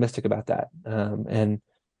very optimistic about that. And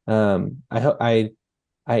I hope I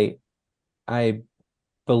I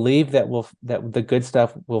believe that that the good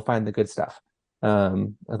stuff will find the good stuff. As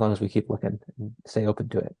long as we keep looking and stay open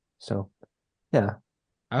to it. So yeah.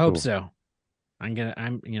 I hope Cool. so.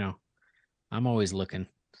 I'm always looking.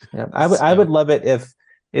 Yeah, I would So love it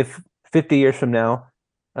if 50 years from now,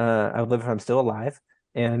 I would love if I'm still alive,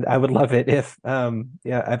 and I would love it if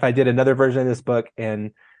if I did another version of this book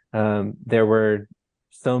and there were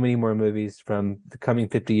so many more movies from the coming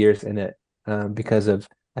 50 years in it, because of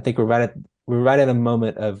I think we're right at a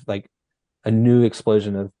moment of like a new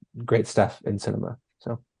explosion of great stuff in cinema.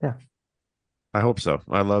 So yeah. I hope so.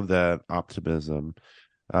 I love that optimism.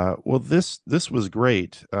 Well, this was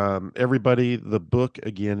great. Everybody, the book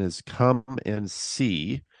again is Come and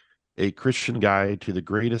See, a Christian Guide to the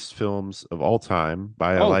Greatest Films of All Time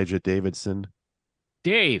by oh, Elijah Davidson.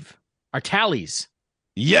 Dave, our tallies.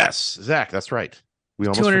 Yes, Zach, that's right. We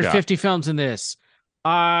There's almost forgot. 250 films in this.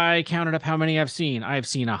 I counted up how many I've seen. I've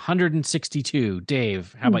seen 162.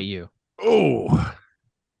 Dave, how about you? Oh,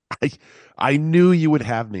 I I knew you would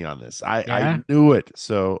have me on this. I Yeah, knew it.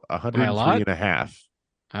 So by a 103 lot. and a half.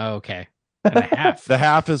 Oh, okay, and a half. The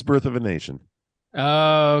half is Birth of a Nation.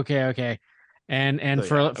 Oh, okay, okay. And So yeah,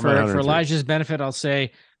 for I'm at for 103. Elijah's benefit, I'll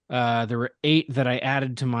say there were 8 that I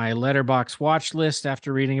added to my letterbox watch list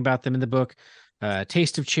after reading about them in the book.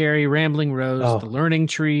 Taste of Cherry, Rambling Rose, The Oh, Learning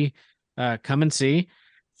Tree, Come and See,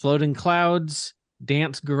 Floating Clouds,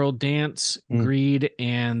 Dance Girl Dance, mm, Greed,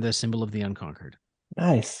 and The Symbol of the Unconquered.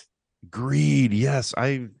 nice. Greed. Yes,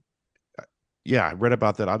 I read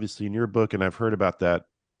about that obviously in your book, and I've heard about that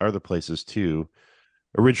other places too.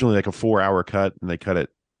 Originally like a 4-hour cut, and they cut it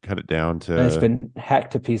down And it's to been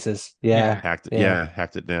hacked to pieces. Yeah. Yeah, yeah,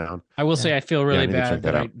 hacked it down. I will yeah. say I feel Yeah, I really need to check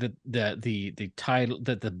bad that that out. the title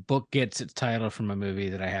that the book gets its title from a movie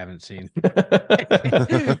that I haven't seen.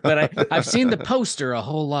 But I've seen the poster a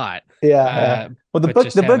whole lot. Yeah, yeah. Uh, Well, but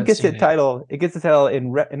just the book haven't gets seen its it. title. It gets its title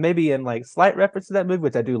and maybe in like slight reference to that movie,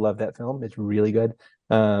 which I do love that film. It's really good.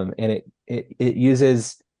 And it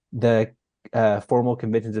uses the formal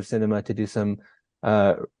conventions of cinema to do some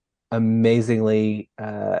uh amazingly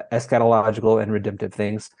eschatological and redemptive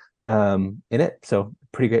things in it. So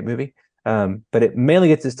pretty great movie. But it mainly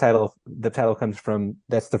gets its title. The title comes from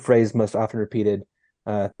that's the phrase most often repeated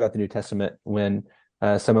throughout the New Testament when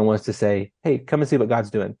someone wants to say, "Hey, come and see what God's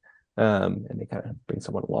doing," and they kind of bring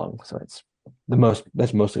someone along. So it's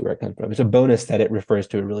that's mostly where it comes from. It's a bonus that it refers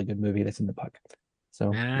to a really good movie that's in the book.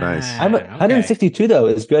 So Nice. I'm Okay. 162 though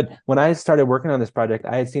is good. When I started working on this project,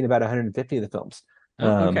 I had seen about 150 of the films,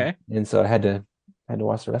 Oh, okay. and so I had to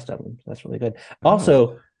watch the rest of them. So that's really good. Oh,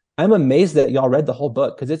 Also, I'm amazed that y'all read the whole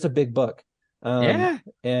book because it's a big book, Yeah.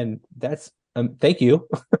 and that's thank you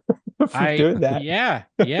for doing that. Yeah.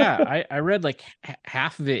 I read like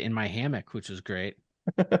half of it in my hammock, which was great.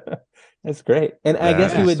 That's great. And that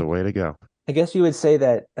is Yeah. the way to go. I guess you would say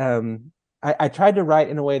that I tried to write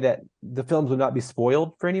in a way that the films would not be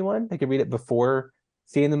spoiled for anyone. They could read it before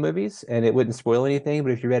seeing the movies and it wouldn't spoil anything.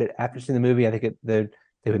 But if you read it after seeing the movie, I think they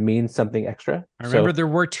would mean something extra. I remember So there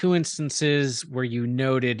were 2 instances where you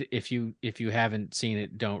noted if you haven't seen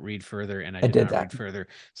it, don't read further, and I I did did not that. read further.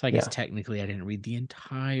 So I guess Yeah. technically I didn't read the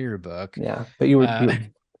entire book. Yeah. But you Uh, were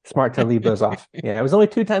smart to leave those off. Yeah. It was only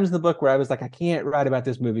 2 times in the book where I was like, I can't write about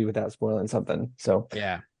this movie without spoiling something. So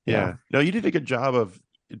yeah. yeah. Yeah. No, you did a good job of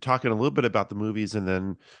talking a little bit about the movies and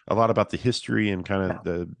then a lot about the history and kind Yeah. of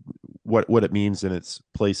the what it means in its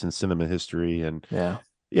place in cinema history. And Yeah.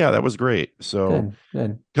 yeah, that was great. So Good.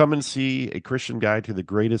 Good. come and see A Christian Guide to the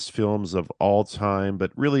Greatest Films of All Time.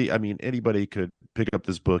 But really, I mean, anybody could pick up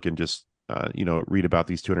this book and just read about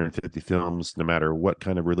these 250 films, no matter what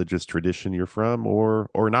kind of religious tradition you're from or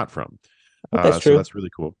not from. I hope that's So true. that's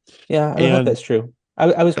really cool. Yeah, I hope And that's true.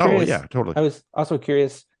 I was oh curious. yeah, totally. I was also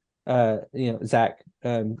curious, Zach,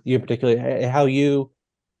 you in particular, how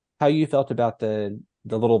you felt about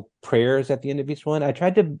the little prayers at the end of each one. I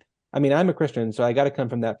tried to, I mean, I'm a Christian, so I got to come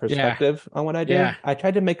from that Yeah. perspective on what I do. Yeah. I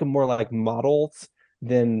tried to make them more like models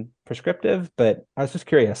than prescriptive, but I was just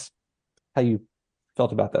curious how you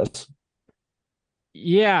felt about those.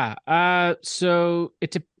 Yeah. So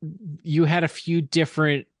you had a few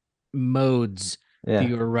different modes that Yeah.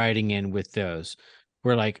 you were writing in with those.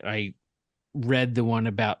 Where like I read the one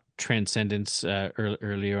about transcendence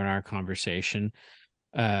earlier in our conversation,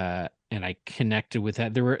 and I connected with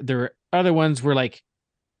that. There were other ones where like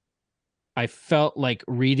I felt like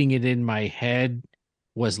reading it in my head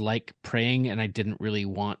was like praying, and I didn't really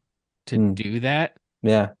want to do that.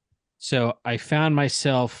 Yeah. So I found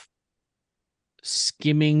myself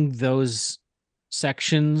skimming those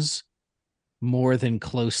sections more than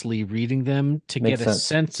closely reading them to Makes get a sense.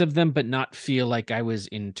 sense of them, but not feel like I was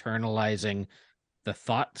internalizing the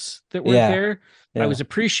thoughts that were Yeah. there. I Yeah. was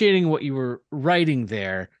appreciating what you were writing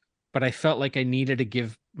there, but I felt like I needed to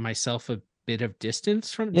give myself a bit of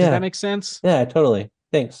distance from. Does that Yeah. make sense? Yeah, totally.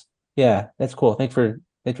 Thanks. Yeah, that's cool. Thanks for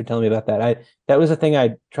telling me about that. That was a thing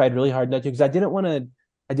I tried really hard not to, because I didn't want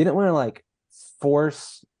to like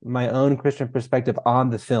force my own Christian perspective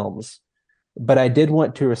on the films, but I did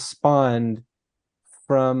want to respond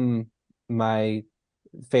from my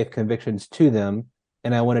faith convictions to them,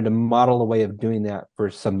 and I wanted to model a way of doing that for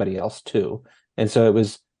somebody else too. And so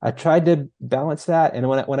I tried to balance that, and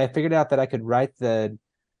when I figured out that I could write the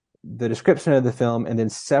description of the film and then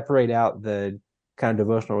separate out the kind of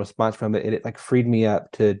devotional response from it, it like freed me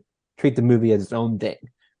up to treat the movie as its own thing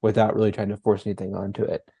without really trying to force anything onto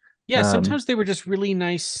it. Yeah, Um, sometimes they were just really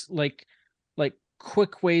nice, like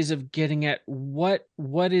quick ways of getting at what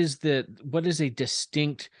is a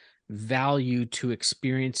distinct value to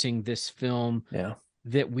experiencing this film yeah,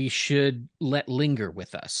 that we should let linger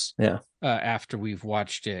with us yeah, after we've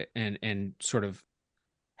watched it, and sort of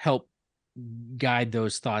help guide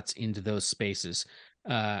those thoughts into those spaces.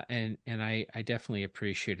 And I definitely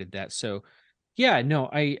appreciated that. So yeah, no,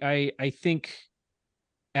 I think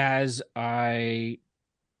as I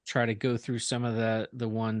try to go through some of the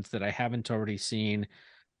ones that I haven't already seen,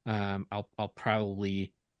 I'll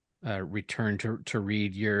probably return to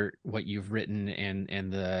read what you've written,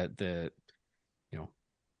 and the you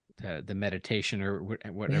know the meditation, or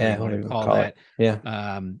whatever yeah, you want to whatever you want to call call it. that,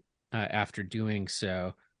 Yeah. after doing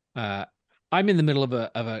so. I'm in the middle of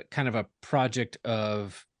a kind of a project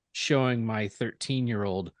of showing my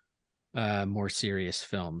 13-year-old more serious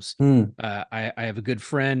films. Hmm. I have a good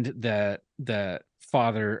friend, the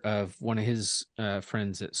father of one of his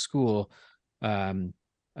friends at school, um,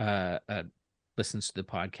 listens to the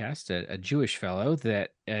podcast, a Jewish fellow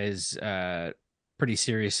that is pretty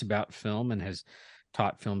serious about film and has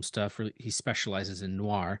taught film stuff. He specializes in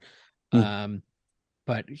noir. Hmm. Um,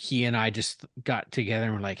 but he and I just got together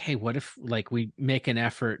and were like, hey, what if like we make an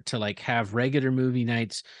effort to like have regular movie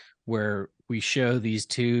nights where we show these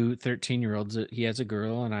two 13-year-olds, he has a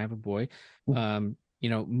girl and I have a boy,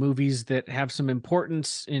 movies that have some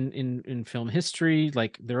importance in film history.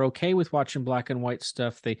 Like they're okay with watching black and white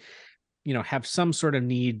stuff. They, have some sort of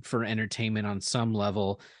need for entertainment on some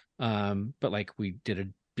level. But like we did a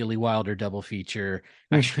Billy Wilder double feature.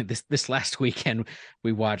 Hmm. Actually, this last weekend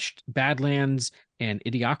we watched Badlands and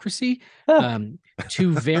Idiocracy, Ah. um,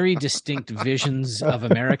 two very distinct visions of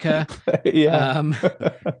America, Yeah. um,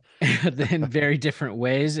 in very different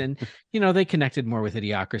ways. And they connected more with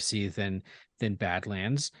Idiocracy than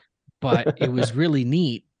Badlands, but it was really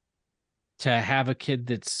neat to have a kid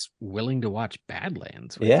that's willing to watch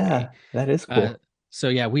Badlands with me. Yeah, that is Uh, cool. so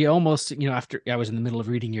yeah, we almost, after I was in the middle of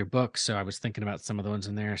reading your book, so I was thinking about some of the ones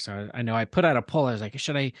in there. So I know I put out a poll. I was like,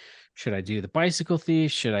 should I do The Bicycle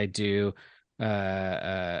Thief? Should I do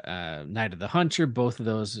Night of the Hunter? Both of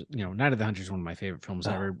those, Night of the Hunter is one of my favorite films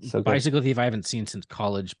Oh, ever. so good. Bicycle Thief I haven't seen since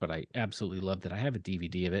college, but I absolutely loved it. I have a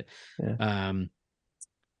DVD of it. Yeah.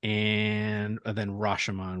 And then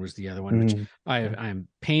Rashomon was the other one, which Mm. I'm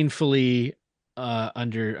painfully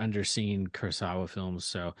underseen Kurosawa films.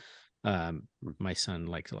 So my son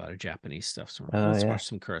likes a lot of Japanese stuff, so Oh let's yeah. watch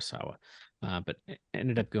some Kurosawa. But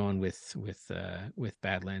ended up going with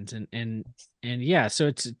Badlands, and yeah, so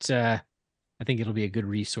it's I think it'll be a good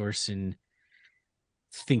resource in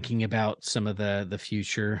thinking about some of the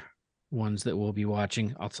future ones that we'll be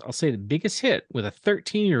watching. I'll say the biggest hit with a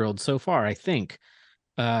 13-year-old so far, I think,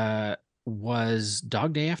 was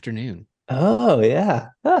Dog Day Afternoon. Oh yeah.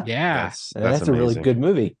 Huh. Yeah. That's That's a really amazing. good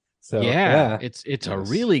movie. So Yeah, yeah. it's a Yes.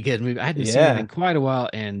 really good movie. I hadn't seen it in Yeah. quite a while,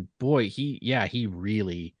 and boy, he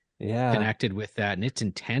really Yeah. connected with that, and it's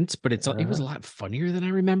intense, but it was a Uh-huh. lot funnier than I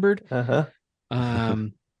remembered. Uh-huh.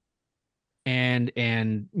 Um, and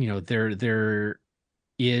there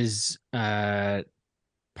is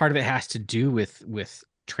part of it has to do with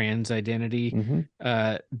trans identity Hmm.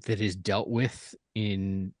 that is dealt with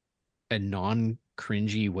in a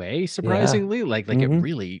non-cringy way, Yeah. surprisingly. Like it Hmm.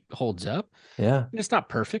 really holds up. Yeah. And it's not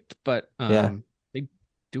perfect, but Yeah. they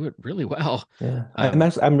do it really well. Yeah. Um,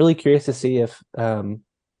 I'm really curious to see if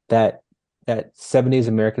that that 70s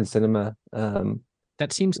American cinema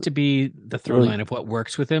that seems to be the through really, line of what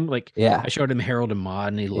works with him. Like yeah. I showed him Harold and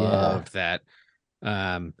Maude, and he Yeah. loved that.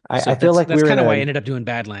 I So feel like that's we're in kind of why I a ended up doing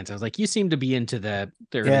Badlands. I was like, you seem to be into the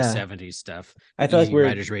early yeah. 70s stuff, I the feel like Easy we're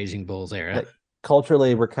Riders, Raising Bulls like era.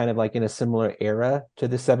 culturally we're kind of like in a similar era to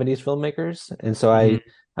the 70s filmmakers. And so Mhm.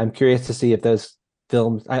 I'm curious to see if those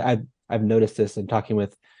films I've noticed this in talking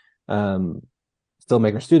with um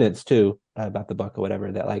filmmaker students too about the book or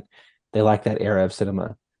whatever, that like they like that era of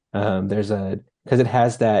cinema. There's a because it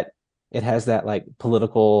has that like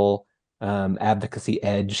political advocacy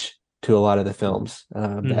edge to a lot of the films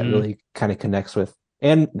that Mhm. really kind of connects with,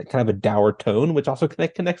 and kind of a dour tone, which also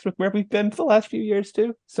connects with where we've been for the last few years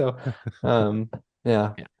too. So, um,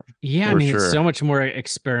 yeah. Yeah. Yeah, I For mean it's so sure. much more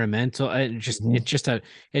experimental. Mhm.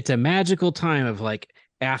 It's a magical time of like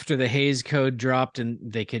after the Hays Code dropped and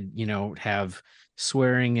they could, have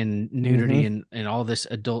swearing and nudity Mhm. and all this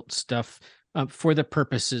adult stuff for the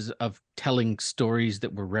purposes of telling stories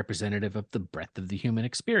that were representative of the breadth of the human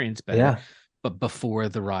experience better, Yeah, but before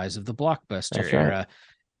the rise of the blockbuster that's right. era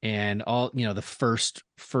and all, the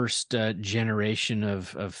first generation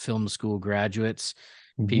of film school graduates,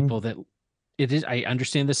 Mhm. people that it is. I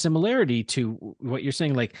understand the similarity to what you're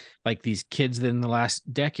saying, like these kids that in the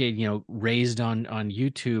last decade, raised on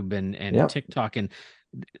YouTube and Yep. TikTok and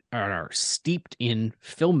are steeped in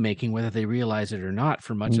filmmaking, whether they realize it or not,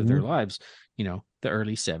 for much of their Mhm. lives. The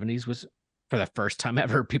early 70s was for the first time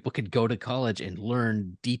ever people could go to college and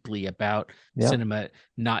learn deeply about Yep. cinema,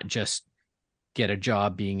 not just get a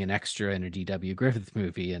job being an extra in a DW Griffith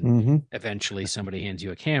movie and Mhm. eventually somebody hands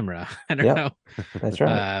you a camera. I don't Yep. know. That's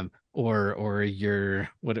right. Or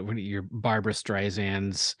what your Barbara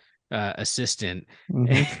Streisand's assistant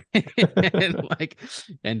Mhm. and like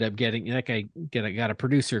end up getting that guy got a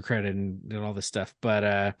producer credit and did all this stuff.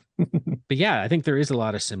 But yeah, I think there is a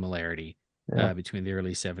lot of similarity Yeah. between the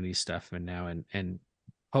early 70s stuff and now, and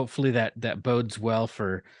hopefully that bodes well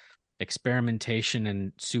for experimentation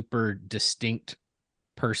and super distinct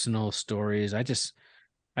personal stories. I just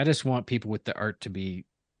want people with the art to be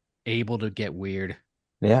able to get weird.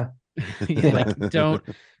 Yeah. Yeah. Like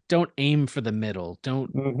don't aim for the middle.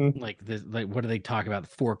 Don't Mhm. like what do they talk about?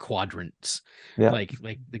 Four quadrants. Yeah. Like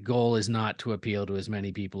the goal is not to appeal to as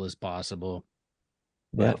many people as possible,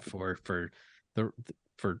 Yeah. but the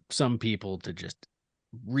for some people to just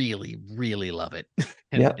really, really love it.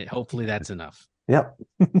 And Yeah. hopefully that's enough. Yep.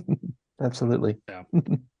 Absolutely. So All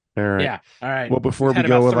right. yeah. All right. Well, We've before we had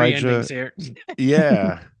about go, three endings Elijah, here.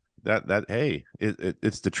 yeah, that hey,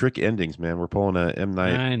 it's the trick endings, man. We're pulling a M.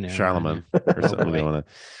 Night I know, I know. Shyamalan or Oh something boy. going on.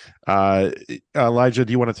 Uh, Elijah,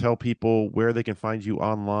 do you want to tell people where they can find you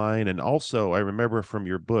online? And also, I remember from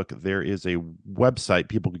your book, there is a website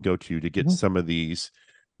people can go to get Mhm. some of these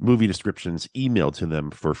movie descriptions emailed to them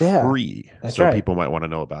for Yeah, free. that's So right. people might want to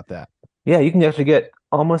know about that. Yeah, you can actually get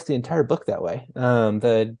almost the entire book that way.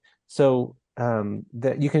 That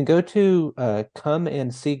you can go to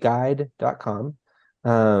comeandseeguide.com,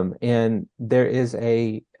 and there is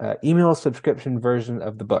a email subscription version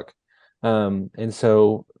of the book. It's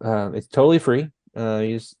totally free.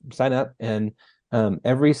 You just sign up, and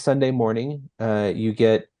every Sunday morning, you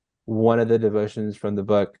get one of the devotions from the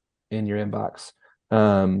book in your inbox.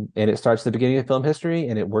 And it starts at the beginning of film history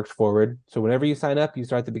and it works forward. So whenever you sign up, you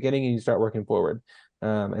start at the beginning and you start working forward.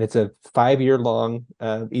 And it's a 5 year long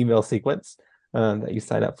email sequence that you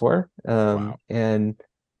sign up for. Wow. And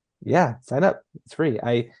yeah, sign up. It's free.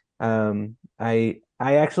 I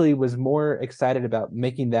actually was more excited about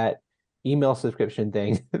making that email subscription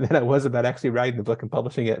thing than I was about actually writing the book and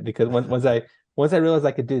publishing it, because once I realized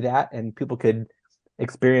I could do that and people could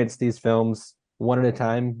experience these films one at a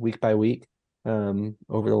time, week by week,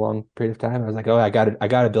 over the long period of time, I was like, oh, I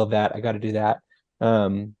gotta build that. I gotta do that.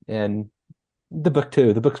 And the book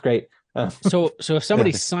too. The book's great. So if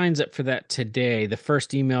somebody signs up for that today, the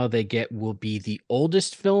first email they get will be the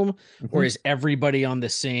oldest film, or Mhm. is everybody on the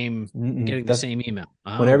same getting the That's same email?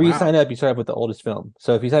 Oh whenever you sign wow. up, you start up with the oldest film.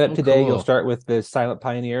 So if you sign up Oh today, you'll cool. start with the Silent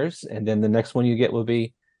Pioneers, and then the next one you get will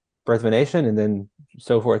be Birth of a Nation, and then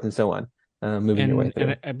so forth and so on, moving your way And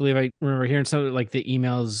through. I believe I remember hearing something like the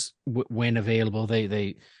emails when available,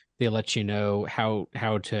 they let you know how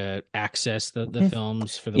to access the Mhm.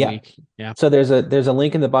 films for the Yeah. week. Yeah. So there's a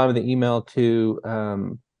link in the bottom of the email to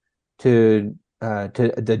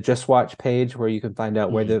the Just Watch page where you can find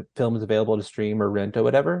out where Mhm. the film is available to stream or rent or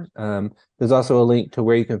whatever. There's also a link to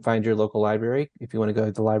where you can find your local library if you want to go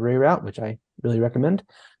the library route, which I really recommend.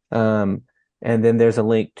 And then there's a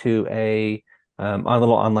link to a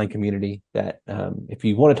little online community that if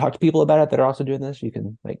you want to talk to people about it that are also doing this, you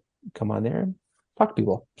can like come on there and talk to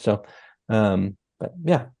people. So, but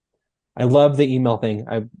yeah, I love the email thing.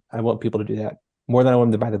 I want people to do that more than I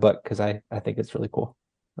want them to buy the book because I think it's really cool.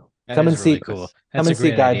 So That come is and really see cool. come That's a and see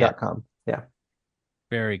great idea. guide.com. Yeah.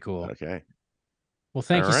 Very cool. Okay. Well, All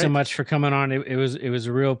thank you so right. much for coming on. It was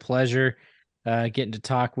a real pleasure. getting to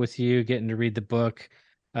talk with you, getting to read the book.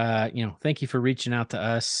 Thank you for reaching out to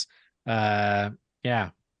us. Yeah,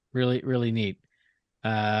 really, really neat.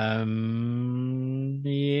 Yeah,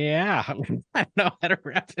 I don't know how to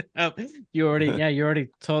wrap it up. You already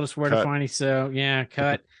told us where to find you. So yeah,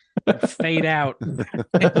 cut, fade out.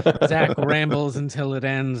 Zach rambles until it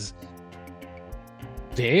ends.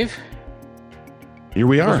 Dave, here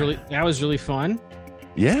we are. That was really fun.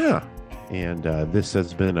 Yeah. And this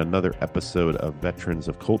has been another episode of Veterans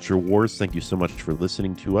of Culture Wars. Thank you so much for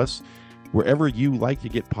listening to us. Wherever you like to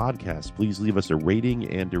get podcasts, please leave us a rating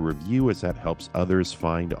and a review, as that helps others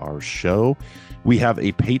find our show. We have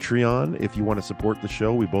a Patreon if you want to support the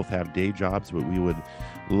show. We both have day jobs, but we would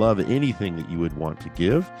love anything that you would want to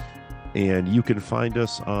give. And you can find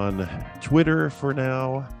us on Twitter for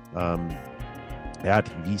now, at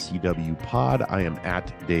VCW Pod. I am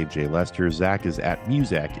at Dave J. Lester. Zach is at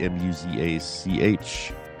Muzak,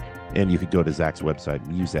 Muzach. And you could go to Zach's website,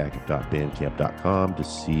 muzak.bandcamp.com, to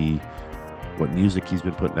see what music he's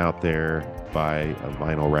been putting out there, buy a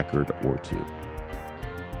vinyl record or two.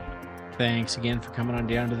 Thanks again for coming on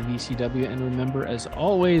down to the VCW. And remember, as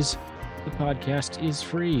always, the podcast is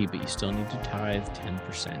free, but you still need to tithe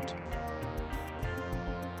 10%.